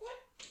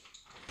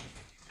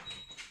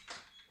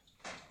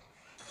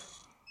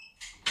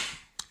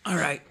 All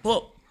right.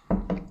 Well.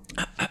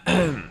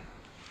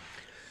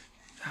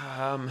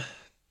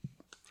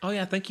 Oh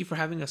yeah, thank you for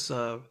having us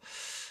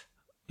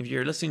If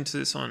you're listening to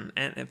this on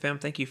Ant FM,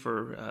 thank you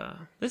for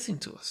listening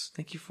to us.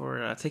 Thank you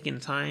for taking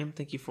the time.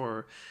 Thank you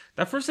for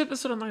that first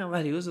episode. I'm not gonna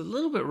lie to you, it was a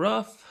little bit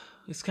rough.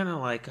 It's kind of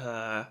like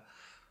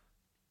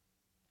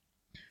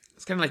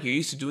you're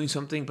used to doing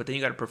something, but then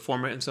you got to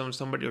perform it in front of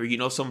somebody,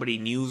 or somebody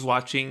new's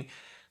watching,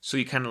 so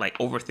you kind of like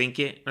overthink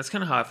it. That's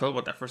kind of how I felt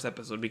about that first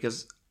episode,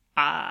 because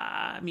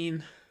I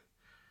mean,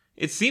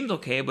 it seemed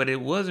okay, but it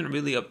wasn't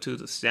really up to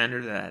the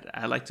standard that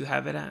I like to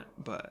have it at.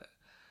 But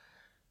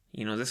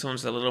this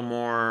one's a little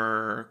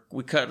more.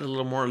 We cut a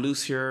little more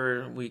loose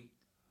here. We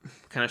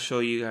kind of show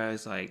you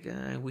guys like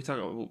we talk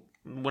about.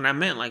 When I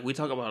meant like we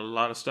talk about a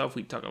lot of stuff,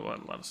 we talk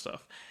about a lot of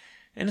stuff,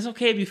 and it's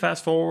okay if you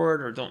fast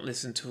forward or don't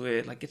listen to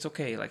it. Like it's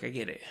okay. Like I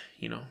get it.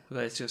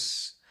 But it's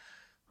just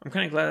I'm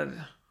kind of glad.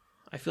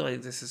 I feel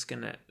like this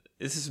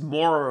is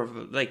more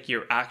of like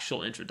your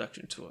actual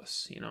introduction to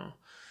us.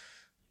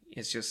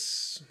 It's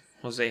just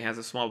Jose has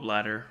a small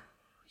bladder.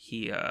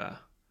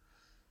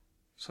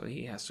 So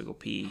he has to go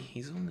pee.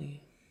 He's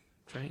only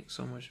drank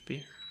so much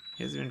beer.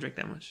 He hasn't even drank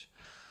that much.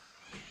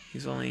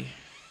 He's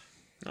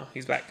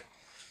back.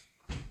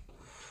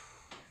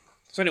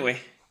 So anyway,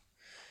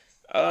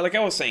 like I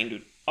was saying,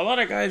 dude, a lot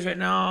of guys right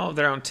now,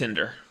 they're on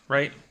Tinder,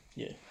 right?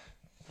 Yeah.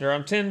 They're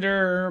on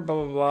Tinder,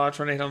 blah, blah, blah,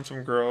 trying to hit on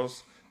some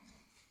girls.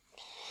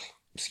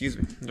 Excuse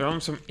me. They're on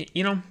some,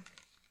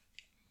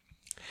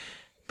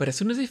 But as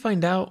soon as they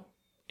find out,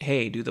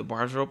 hey, dude, the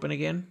bars are open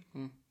again,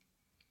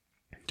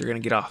 they're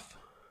going to get off.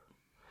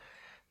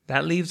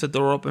 That leaves the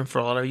door open for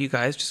a lot of you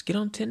guys. Just get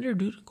on Tinder,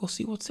 dude. Go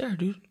see what's there,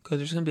 dude. Because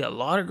there's going to be a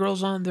lot of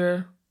girls on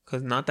there.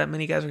 Because not that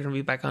many guys are going to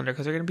be back on there.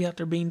 Because they're going to be out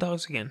there being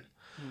dogs again.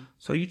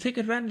 So you take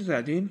advantage of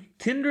that, dude.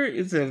 Tinder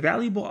is a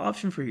valuable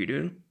option for you,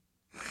 dude.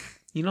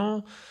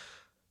 You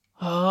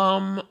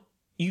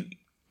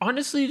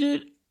honestly,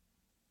 dude.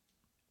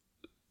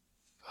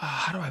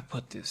 How do I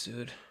put this,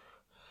 dude?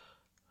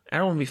 I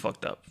don't want to be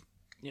fucked up.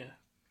 Yeah.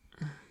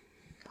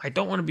 I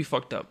don't want to be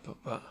fucked up.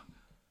 But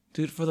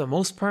dude, for the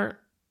most part,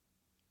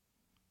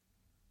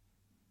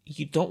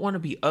 you don't want to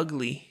be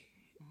ugly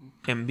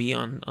and be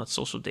on a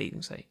social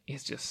dating site.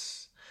 It's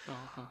just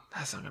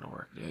that's not gonna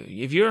work, dude.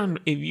 If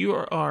you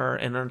are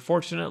an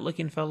unfortunate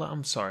looking fella,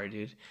 I'm sorry,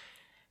 dude.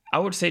 I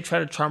would say try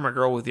to charm a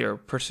girl with your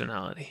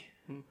personality,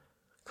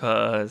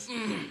 cause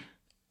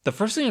the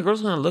first thing a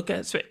girl's gonna look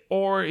at,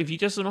 or if you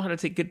just don't know how to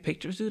take good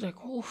pictures, dude,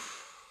 like,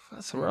 oof,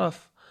 that's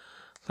rough.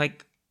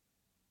 Like,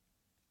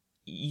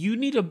 you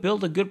need to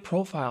build a good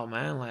profile,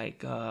 man.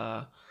 Like,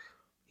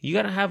 you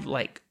gotta have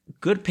like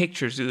good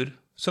pictures, dude.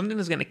 Something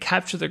that's gonna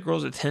capture the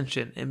girl's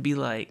attention and be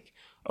like,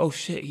 oh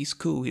shit, he's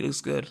cool, he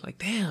looks good. Like,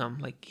 damn,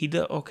 like he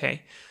does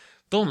okay.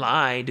 Don't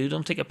lie, dude.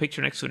 Don't take a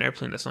picture next to an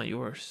airplane that's not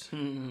yours.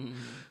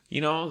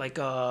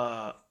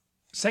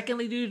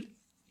 Secondly, dude,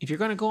 if you're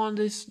gonna go on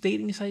this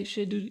dating site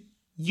shit, dude,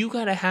 you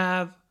gotta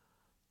have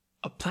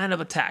a plan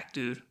of attack,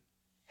 dude.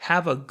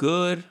 Have a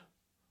good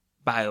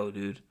bio,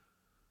 dude.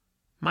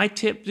 My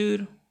tip,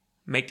 dude,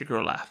 make the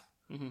girl laugh.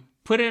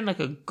 Put in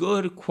like a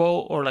good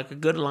quote or like a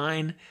good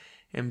line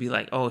and be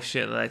like, oh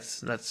shit,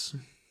 that's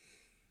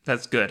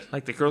good.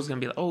 Like the girl's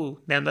gonna be like, oh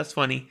damn, that's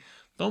funny.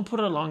 Don't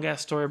put a long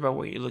ass story about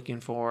what you're looking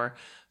for.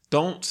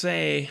 Don't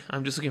say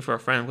I'm just looking for a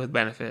friend with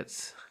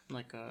benefits.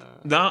 Like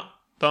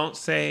don't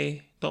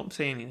say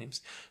any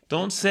names. I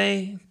was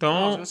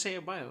gonna say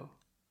a bio.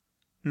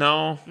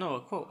 No, a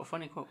quote, a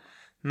funny quote.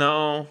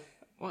 No.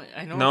 What?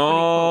 I know.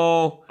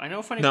 No. I know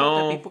a funny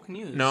quote that people can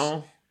use.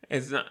 No,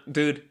 it's not,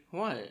 dude.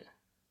 What?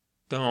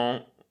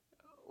 Don't.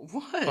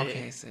 What?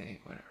 Okay, say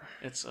whatever.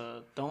 It's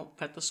don't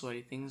pet the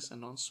sweaty things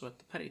and don't sweat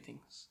the petty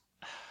things.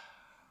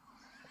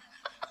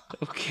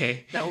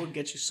 Okay. That would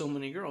get you so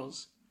many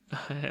girls.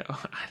 I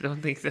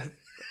don't think that.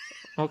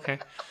 Okay.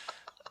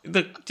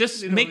 Look,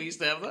 just we used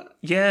to have that.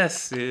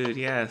 Yes, dude.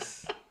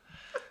 Yes.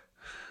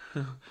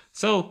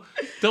 So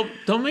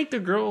don't make the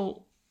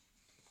girl.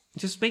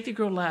 Just make the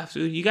girl laugh,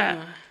 dude. You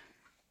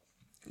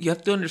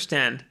have to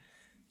understand.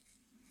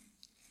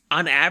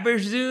 On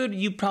average, dude,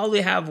 you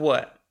probably have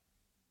what?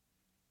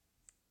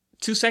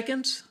 2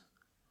 seconds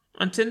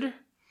on Tinder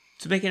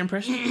to make an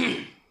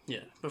impression. Yeah,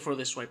 before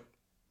they swipe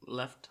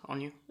left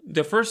on you.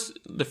 The first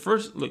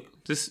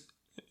look. This.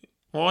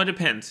 Well, it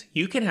depends.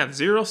 You can have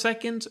 0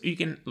 seconds. Or you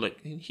can look.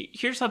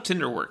 Here's how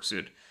Tinder works,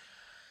 dude.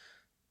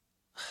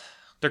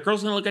 The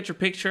girl's gonna look at your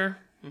picture.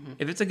 Mm-hmm.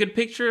 If it's a good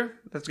picture,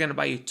 that's gonna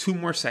buy you 2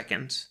 more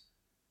seconds.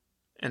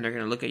 And they're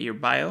gonna look at your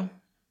bio.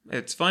 If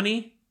it's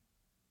funny,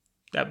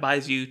 that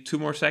buys you 2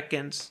 more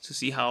seconds to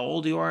see how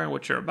old you are and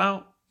what you're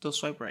about. They'll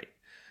swipe right.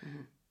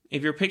 Mm-hmm.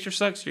 If your picture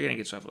sucks, you're gonna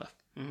get swipe left.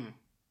 Mm-hmm.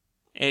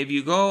 If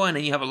you go and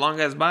then you have a long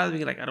ass bio,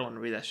 you're like, I don't want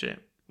to read that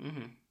shit.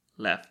 Mm-hmm.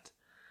 Left.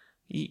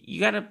 You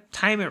gotta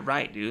time it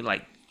right, dude.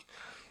 Like,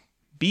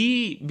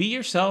 be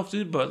yourself,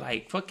 dude. But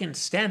like, fucking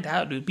stand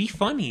out, dude. Be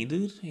funny,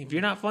 dude. If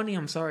you're not funny,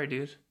 I'm sorry,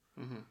 dude.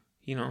 Mm-hmm.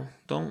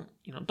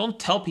 Don't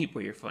tell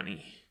people you're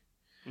funny.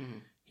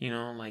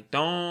 Mm-hmm. Like,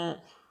 don't.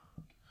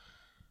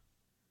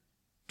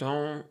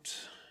 I'm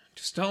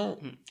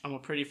a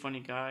pretty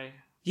funny guy.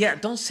 Yeah,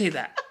 don't say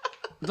that.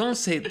 Don't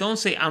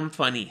say I'm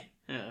funny.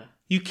 Yeah.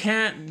 You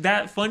can't.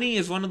 That funny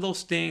is one of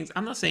those things.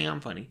 I'm not saying I'm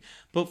funny,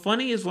 but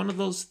funny is one of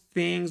those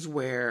things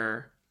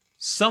where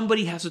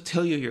somebody has to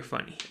tell you you're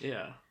funny.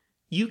 Yeah.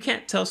 You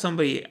can't tell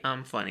somebody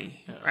I'm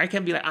funny. Yeah. I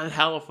can't be like, I'm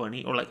hella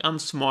funny, or like I'm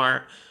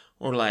smart,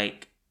 or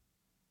like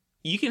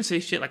you can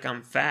say shit like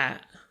I'm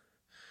fat,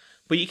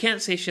 but you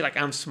can't say shit like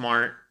I'm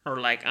smart or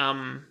like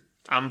I'm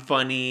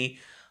funny,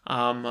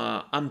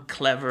 I'm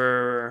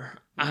clever,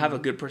 I have a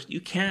good person.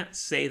 You can't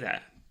say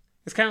that.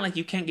 It's kind of like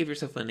you can't give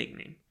yourself a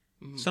nickname.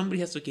 Somebody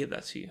has to give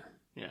that to you.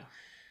 Yeah.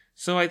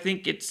 So I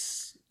think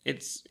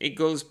it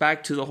goes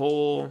back to the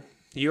whole,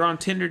 you're on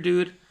Tinder,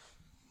 dude.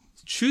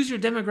 Choose your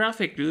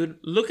demographic, dude.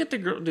 Look at the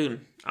girl,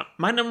 dude.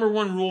 My number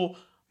one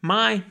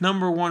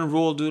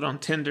rule, dude, on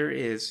Tinder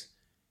is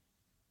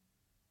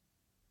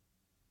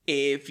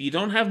if you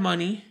don't have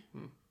money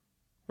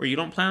or you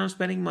don't plan on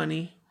spending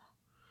money,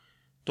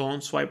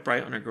 don't swipe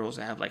right on a girls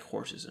that have like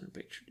horses in the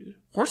picture, dude.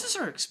 Horses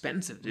are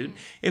expensive, dude.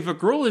 If a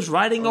girl is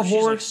riding a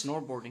horse, she's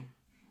like snowboarding.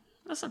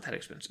 that's not that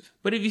expensive.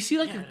 But if you see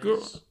like a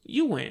girl,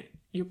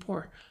 you're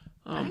poor.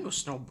 I didn't go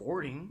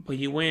snowboarding. But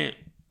you went.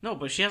 No,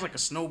 but she has like a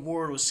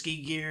snowboard with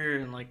ski gear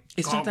and like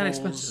It's goggles. not that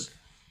expensive.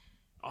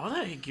 All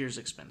that gear is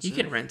expensive. You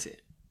can rent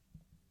it.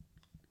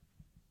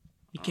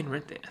 You can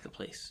rent it at the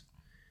place.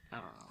 I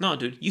don't know. No,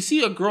 dude. You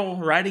see a girl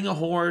riding a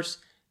horse,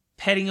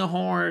 petting a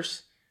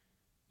horse,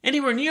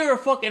 anywhere near a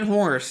fucking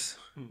horse.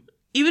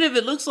 Even if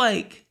it looks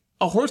like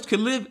a horse could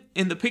live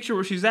in the picture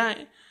where she's at.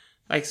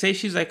 Like, say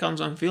she's like on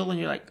some field and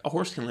you're like, a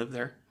horse can live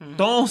there.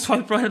 Don't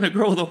swipe right on a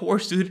girl with a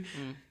horse, dude.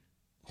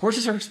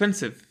 Horses are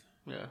expensive.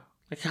 Yeah.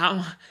 Like,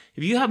 how?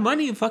 If you have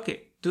money, fuck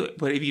it, do it.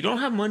 But if you don't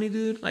have money,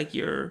 dude, like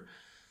you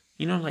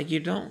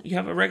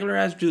have a regular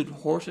ass dude.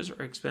 Horses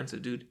are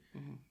expensive, dude.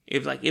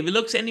 If it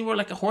looks anywhere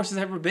like a horse has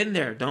ever been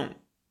there, don't.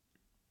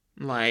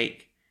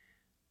 Like,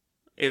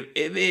 if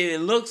it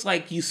looks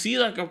like you see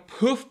like a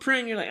hoof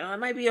print, you're like, oh, it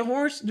might be a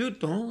horse, dude.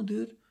 Don't,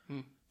 dude.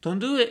 Don't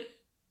do it.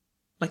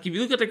 Like, if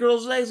you look at the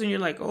girl's legs and you're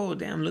like, oh,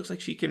 damn, looks like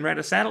she can ride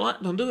a saddle,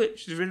 don't do it.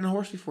 She's ridden a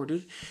horse before,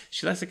 dude.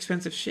 She likes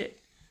expensive shit.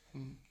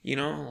 You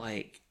know,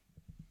 like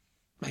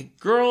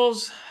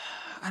girls,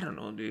 I don't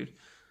know, dude.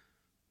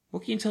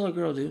 What can you tell a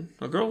girl, dude?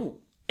 A girl,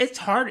 it's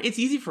hard. It's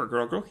easy for a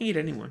girl. A girl can get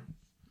anyone.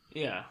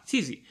 Yeah. It's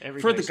easy.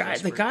 Every For the guy's guys,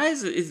 desperate. the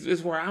guys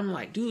is where I'm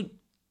like, dude,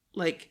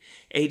 like,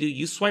 hey, dude,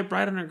 you swipe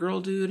right on a girl,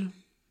 dude.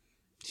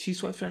 She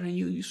swipes right on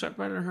you. You swipe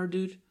right on her,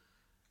 dude.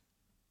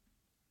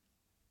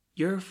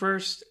 Your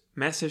first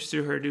message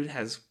to her, dude,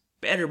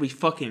 better be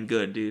fucking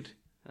good, dude.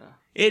 Yeah.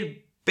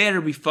 It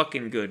better be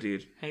fucking good,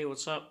 dude. Hey,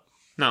 what's up?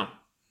 No.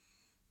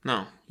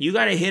 You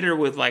gotta hit her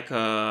with like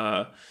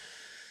a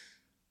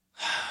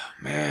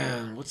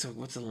man. What's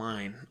a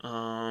line?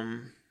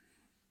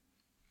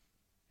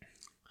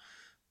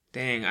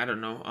 Dang, I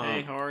don't know.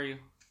 Hey, how are you?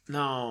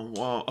 No,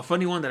 well, a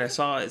funny one that I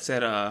saw. It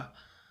said,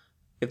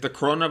 if the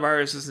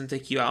coronavirus doesn't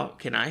take you out,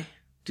 can I?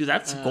 Dude,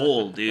 that's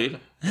gold, dude.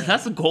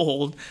 That's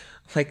gold.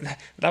 Like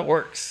that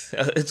works.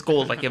 It's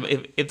gold. Like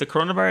if the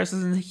coronavirus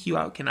doesn't take you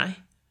out, can I?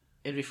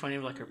 It'd be funny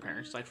if like her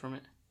parents died from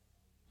it.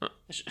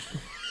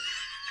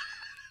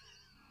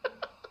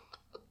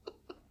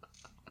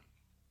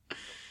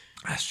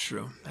 That's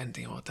true. I didn't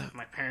think about that.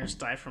 My parents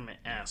died from it,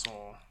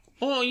 asshole.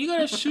 Oh, you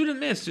gotta shoot and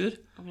miss, dude.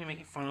 Don't be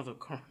making fun of the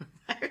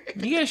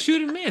coronavirus. You gotta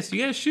shoot and miss. You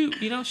gotta shoot.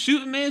 You know,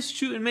 shoot and miss,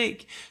 shoot and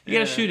make. You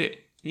gotta shoot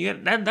it. You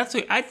got That's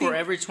what I think. For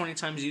every 20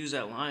 times you use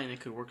that line, it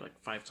could work like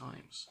 5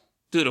 times.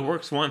 Dude, it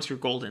works once. You're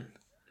golden.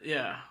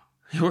 Yeah.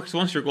 It works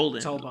once. You're golden.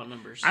 It's all about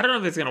numbers. I don't know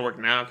if it's gonna work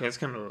now because it's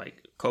kind of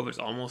like COVID's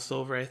almost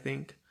over. I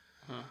think.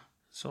 Huh.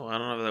 So I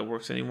don't know if that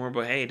works anymore.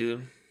 But hey,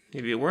 dude,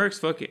 if it works,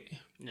 fuck it.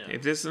 Yeah.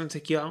 If this doesn't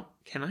take you out,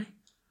 can I?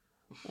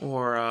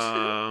 Or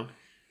I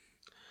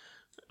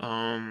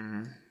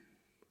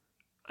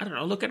don't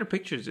know. Look at her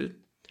pictures, dude.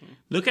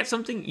 Look at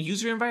something.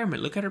 Use your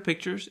environment. Look at her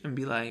pictures and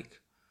be like,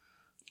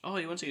 Oh,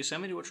 you went to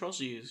Yosemite? What trails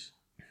do you use?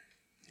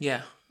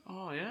 yeah,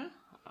 Oh, yeah?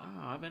 Oh,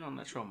 I've been on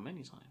that trail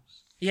many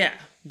times. yeah.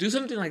 Do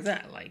something like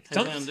that. Like, Have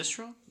you been on this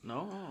trail?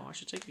 No. Oh, I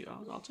should take you.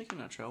 I'll take you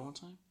on that trail one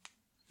time.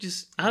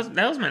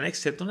 that was my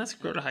next tip. Don't ask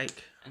a girl to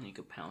hike. And you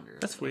could pound her.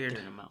 That's up weird. there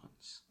in the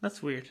mountains.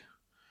 That's weird.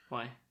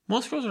 Why?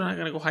 Most girls are not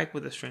gonna go hike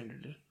with a stranger,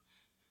 dude.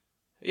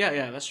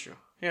 Yeah, that's true.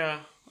 Yeah,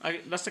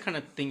 that's the kind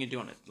of thing you do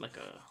on like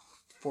a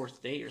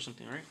 4th date or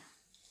something, right?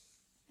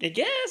 I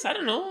guess. I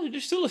don't know. You're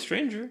still a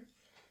stranger.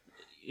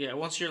 Yeah,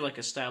 once you're like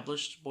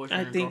established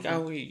boyfriend. I think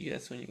girlfriend.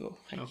 that's when you go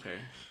hiking. Okay.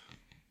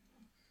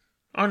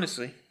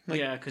 Honestly. Like,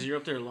 Yeah, because you're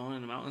up there alone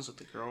in the mountains with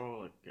the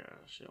girl. Like,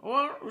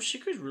 well, she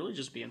could really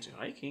just be into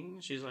hiking.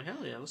 She's like,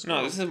 hell yeah, let's go.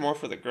 no, this is more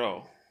for the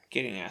girl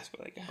getting asked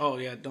by the guy. Oh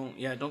yeah, don't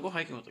go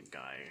hiking with a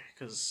guy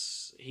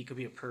because he could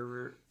be a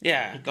pervert.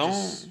 Yeah, He could don't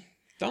just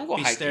go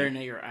Be hiking. staring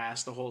at your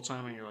ass the whole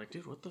time, and you're like,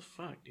 dude, what the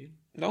fuck, dude?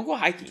 Don't go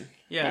hiking.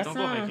 Yeah, That's don't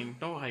go not- hiking.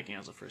 Don't go hiking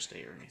as a first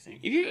date or anything.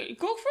 If you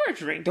go for a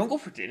drink, don't go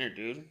for dinner,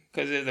 dude.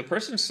 Because if the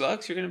person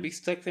sucks, you're gonna be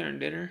stuck there in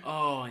dinner.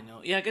 Oh, I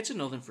know. Yeah, get to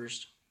know them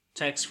first.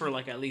 Text for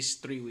like at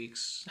least 3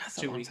 weeks. That's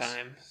 2 a long weeks.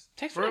 time.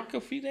 Text for Bro. like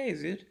a few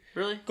days, dude.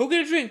 Really? Go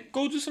get a drink.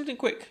 Go do something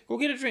quick. Go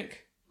get a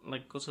drink.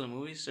 Like go to the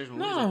movies? There's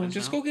movies. No, open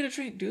just now. go get a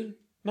drink, dude.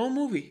 No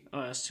movie.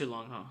 Oh, that's too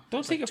long, huh?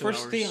 Don't It's take like a 2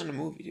 first hours. date on a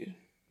movie, dude.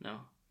 No.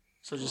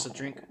 So just a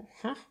drink,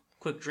 Huh?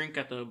 quick drink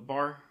at the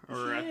bar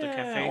or at the Yeah,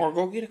 cafe. or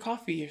go get a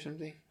coffee or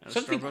something. At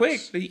Something Starbucks.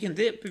 quick that you can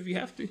dip if you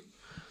have to.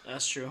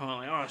 That's true, huh?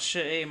 Like, oh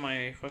shit, hey,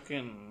 my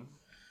fucking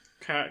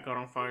cat got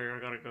on fire. I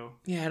gotta go.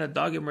 Yeah, I had a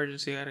dog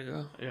emergency. I gotta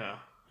go. Yeah.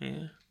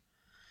 Yeah.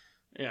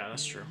 Yeah,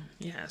 that's true.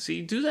 Yeah, so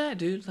you do that,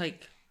 dude.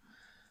 Like,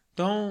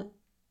 don't.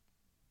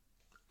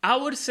 I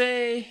would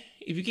say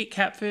if you get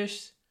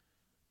catfished,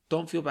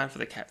 don't feel bad for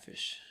the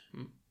catfish.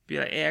 Be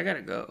like, hey, I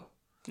gotta go.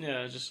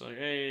 Yeah, just like,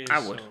 hey, I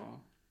would.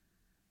 so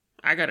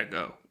I gotta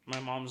go. my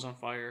mom's on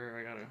fire.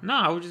 I gotta. No,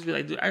 I would just be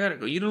like, dude, I gotta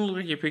go. You don't look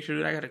like your picture,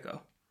 dude. I gotta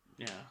go.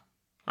 Yeah.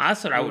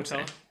 That's what I You would would say.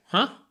 tell?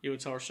 Huh? You would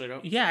tell her straight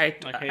up? Yeah.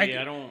 Like, hey,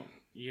 I don't.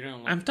 You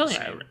don't. Look I'm telling the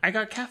you, same. I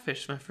got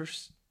catfished my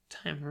first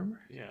time, remember?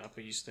 Yeah,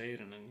 but you stayed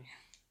and then.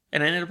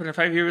 And I ended up in a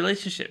 5-year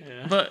relationship.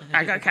 Yeah. But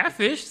I got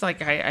catfished.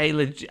 Like,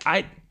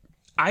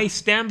 I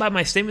stand by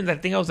my statement that I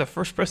think I was the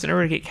first person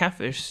ever to get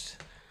catfished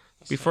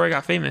before I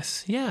got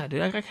famous. Yeah, dude,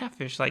 I got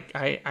catfished. Like,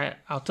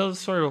 I'll tell the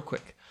story real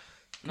quick.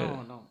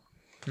 No.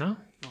 No?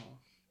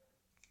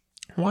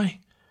 Why?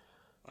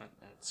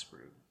 That's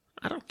rude.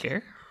 I don't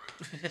care.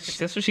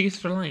 That's what she gets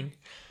for lying.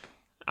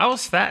 I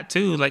was fat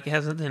too. Like, it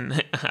has nothing.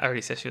 I already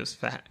said she was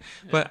fat,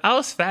 but I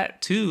was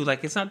fat too.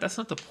 Like, that's not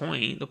the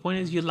point. The point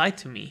is you lied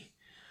to me.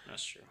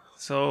 That's true.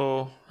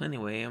 So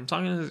anyway, I'm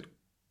talking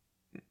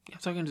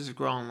to this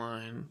girl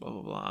online. Blah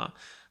blah blah.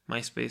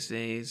 MySpace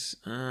days.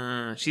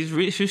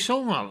 She's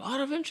showing a lot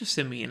of interest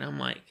in me, and I'm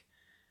like,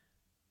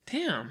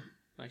 damn.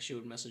 Like she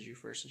would message you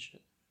first and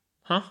shit.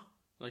 Huh?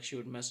 Like she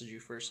would message you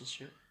first and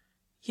shit.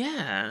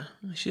 Yeah.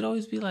 She'd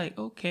always be like,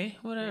 okay,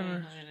 whatever.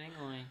 Hey, how's your day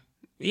going?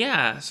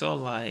 Yeah. So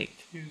like.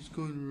 It's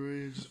going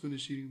right. I just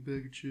finished eating a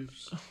bag of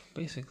chips.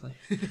 Basically.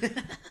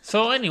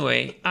 So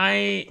anyway,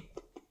 I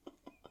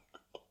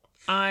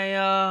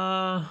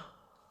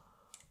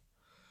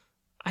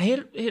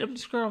hit up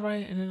this girl,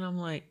 right? And then I'm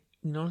like,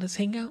 let's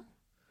hang out.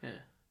 Yeah.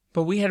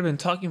 But we had been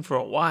talking for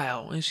a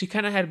while, and she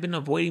kind of had been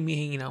avoiding me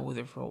hanging out with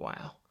her for a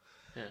while.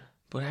 Yeah.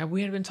 But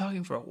we had been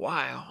talking for a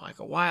while, like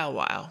a while.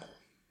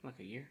 Like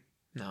a year?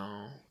 No,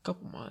 a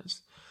couple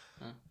months.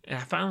 Huh? And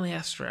I finally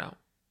asked her out.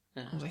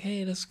 Yeah. I was like,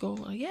 hey, let's go.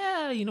 Like,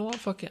 yeah, you know what?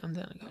 Fuck it. I'm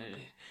down to go.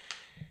 Hey.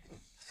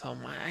 So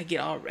I get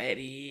all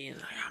ready,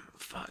 and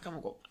I'm gonna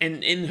go.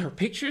 And in her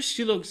pictures,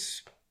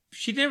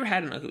 she never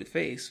had an ugly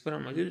face, but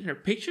I'm like, dude, in her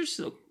pictures,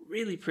 she looked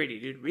really pretty,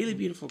 dude. Really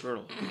beautiful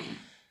girl.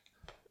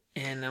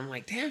 And I'm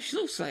like, damn, she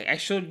looks like, I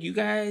showed you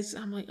guys,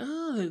 I'm like,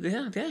 oh,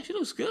 damn, she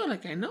looks good.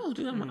 Like, I know,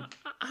 dude, I'm gonna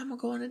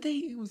go on a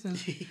date with her.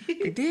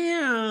 Like,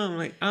 damn,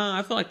 like,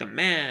 I feel like the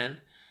man.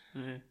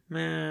 Yeah.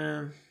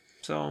 Man.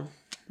 So,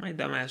 my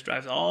dumbass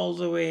drives all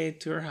the way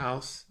to her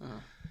house.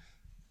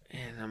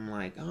 And I'm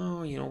like,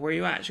 oh, where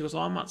you at? She goes, oh,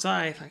 I'm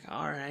outside. Like,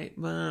 all right.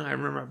 Well, I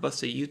remember I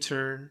busted a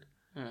U-turn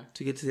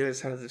to get to the other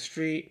side of the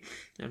street.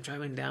 And I'm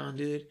driving down,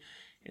 dude.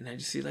 And I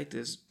just see like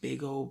this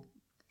big old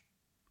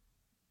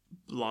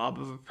blob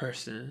of a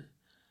person.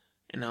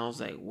 And I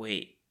was like,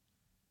 wait,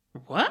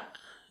 what?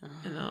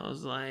 And I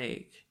was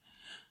like,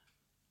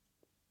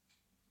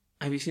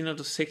 have you seen those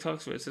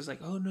TikToks where it's just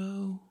like, oh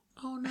no,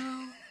 oh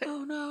no,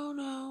 oh no,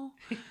 no.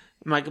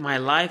 My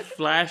life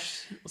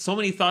flashed. So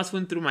many thoughts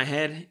went through my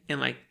head in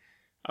like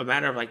a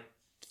matter of like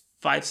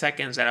 5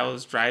 seconds that I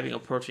was driving,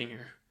 approaching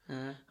her.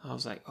 I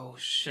was like, oh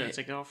shit. Should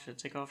I take off? Should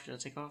I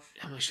take off?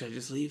 I'm like, should I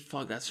just leave?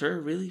 Fuck, that's her?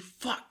 Really?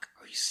 Fuck.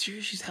 Are you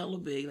serious? She's hella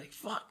big. Like,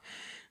 fuck.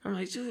 I'm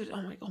like, dude,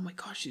 I'm like, oh my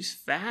gosh, she's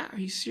fat? Are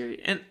you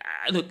serious? And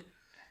look,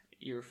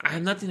 I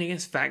have nothing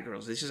against fat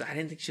girls. It's just, I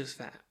didn't think she was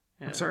fat.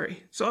 Yeah. I'm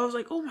sorry. So I was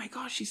like, oh my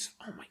gosh, she's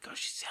hella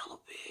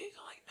big.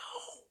 I'm like,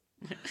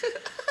 no.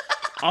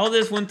 All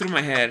this went through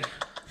my head.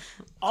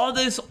 All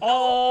this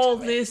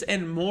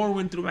and more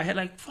went through my head.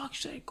 Like, fuck,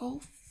 should I go?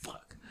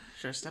 Fuck.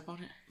 Should I step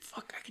on it?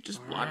 Fuck, I could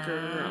just block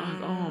her.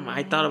 I'm like, oh my.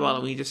 I thought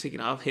about me just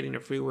taking off, hitting the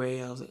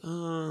freeway. I was like, oh,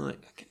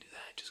 like, I can do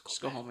that. Just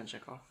go home and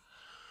check off.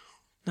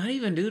 Not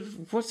even,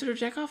 dude. What's there to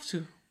jack off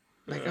to?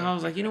 Like, I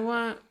was like, you know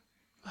what?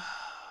 I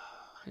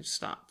just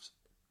stopped.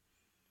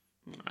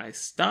 I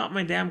stopped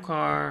my damn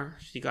car.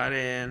 She got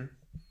in.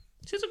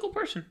 She's a cool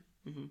person.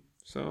 Mm-hmm.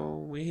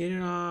 So we hit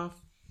it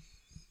off.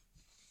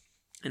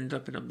 Ended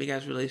up in a big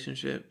ass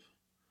relationship.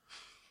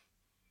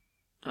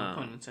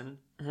 Pun intended.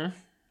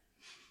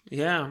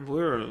 Yeah, we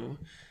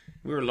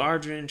were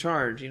larger in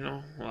charge,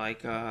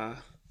 Like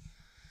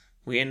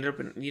we ended up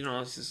in,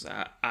 it's just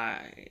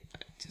I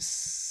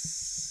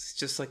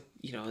just like,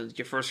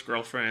 your first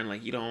girlfriend.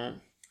 Like you don't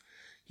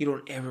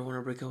ever want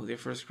to break up with your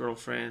first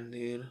girlfriend,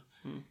 dude.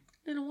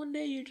 Then one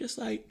day you're just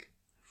like,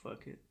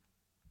 fuck it.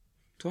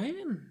 Do I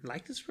even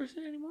like this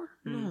person anymore?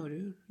 No,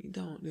 dude. You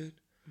don't, dude.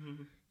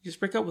 You just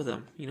break up with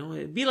them.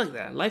 It'd be like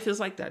that. Life is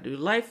like that, dude.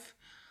 Life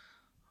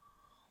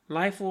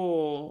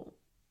will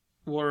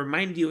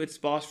remind you its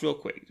boss real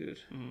quick, dude.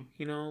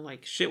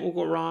 Like shit will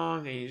go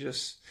wrong, and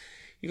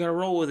you gotta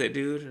roll with it,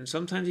 dude. And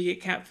sometimes you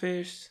get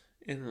catfished,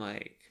 and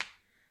like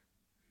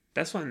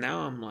that's why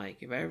now I'm like,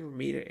 I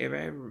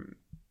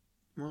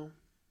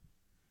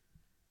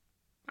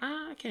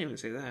can't even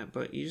say that,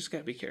 but you just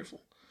gotta be careful.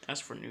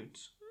 Ask for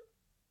nudes.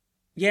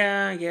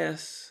 Yeah, I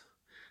guess.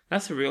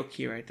 That's the real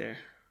key right there.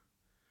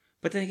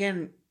 But then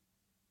again,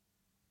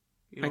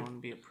 You don't want to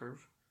be a perv?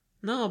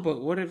 no,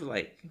 but what if,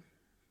 like,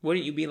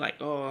 wouldn't you be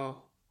like,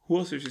 oh, who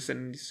else are you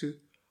sending these to?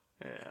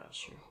 Yeah,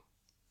 sure.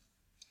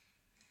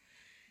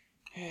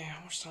 Hey,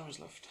 how much time is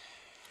left?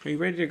 Are you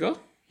ready to go?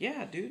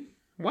 Yeah, dude.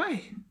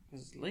 Why?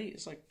 It's late.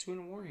 It's like 2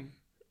 a.m.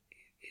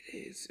 It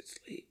is. It's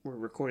late. We're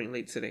recording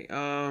late today.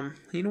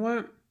 You know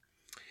what?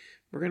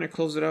 We're gonna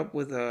close it up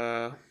with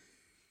a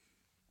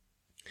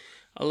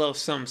little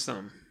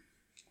some.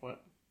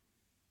 What?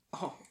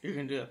 Oh, you're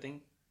gonna do that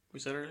thing we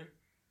said earlier?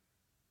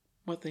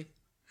 What thing?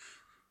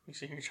 You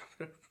say you're gonna chop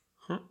it up?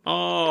 Huh?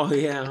 Oh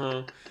yeah.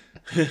 Huh?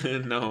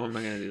 No, I'm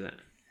not gonna do that.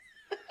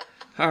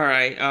 All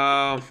right.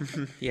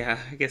 Yeah.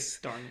 I guess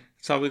Darn it.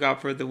 that's all we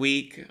got for the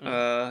week.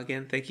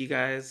 Again, thank you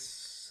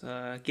guys.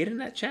 Get in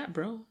that chat,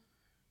 bro.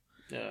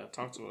 Yeah,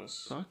 talk to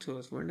us. Talk to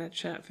us. We're in that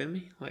chat, feel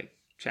me? Like,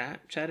 chat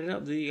it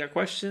up. Do you got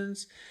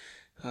questions?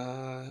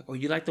 Or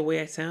you like the way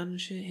I sound and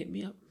shit? Hit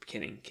me up.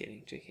 Kidding.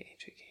 JK.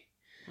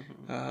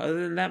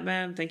 Other than that,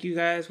 man, thank you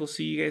guys. We'll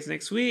see you guys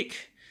next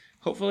week.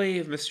 Hopefully,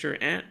 if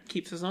Mr. Ant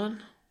keeps us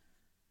on.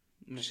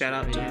 Shout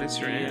out to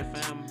Mr.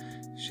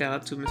 Ant. Shout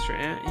out to Mr.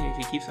 Ant. And if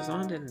he keeps us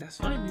on, then that's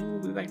fine. We'll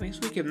be back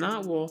next week. If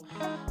not, we'll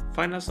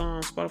find us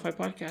on Spotify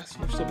Podcast.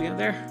 We'll still be on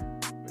there.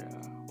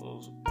 Yeah,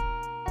 we'll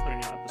put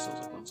new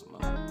episodes up once a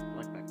month,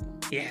 like back then.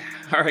 Yeah.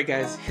 All right,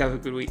 guys. Have a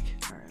good week.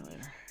 All right.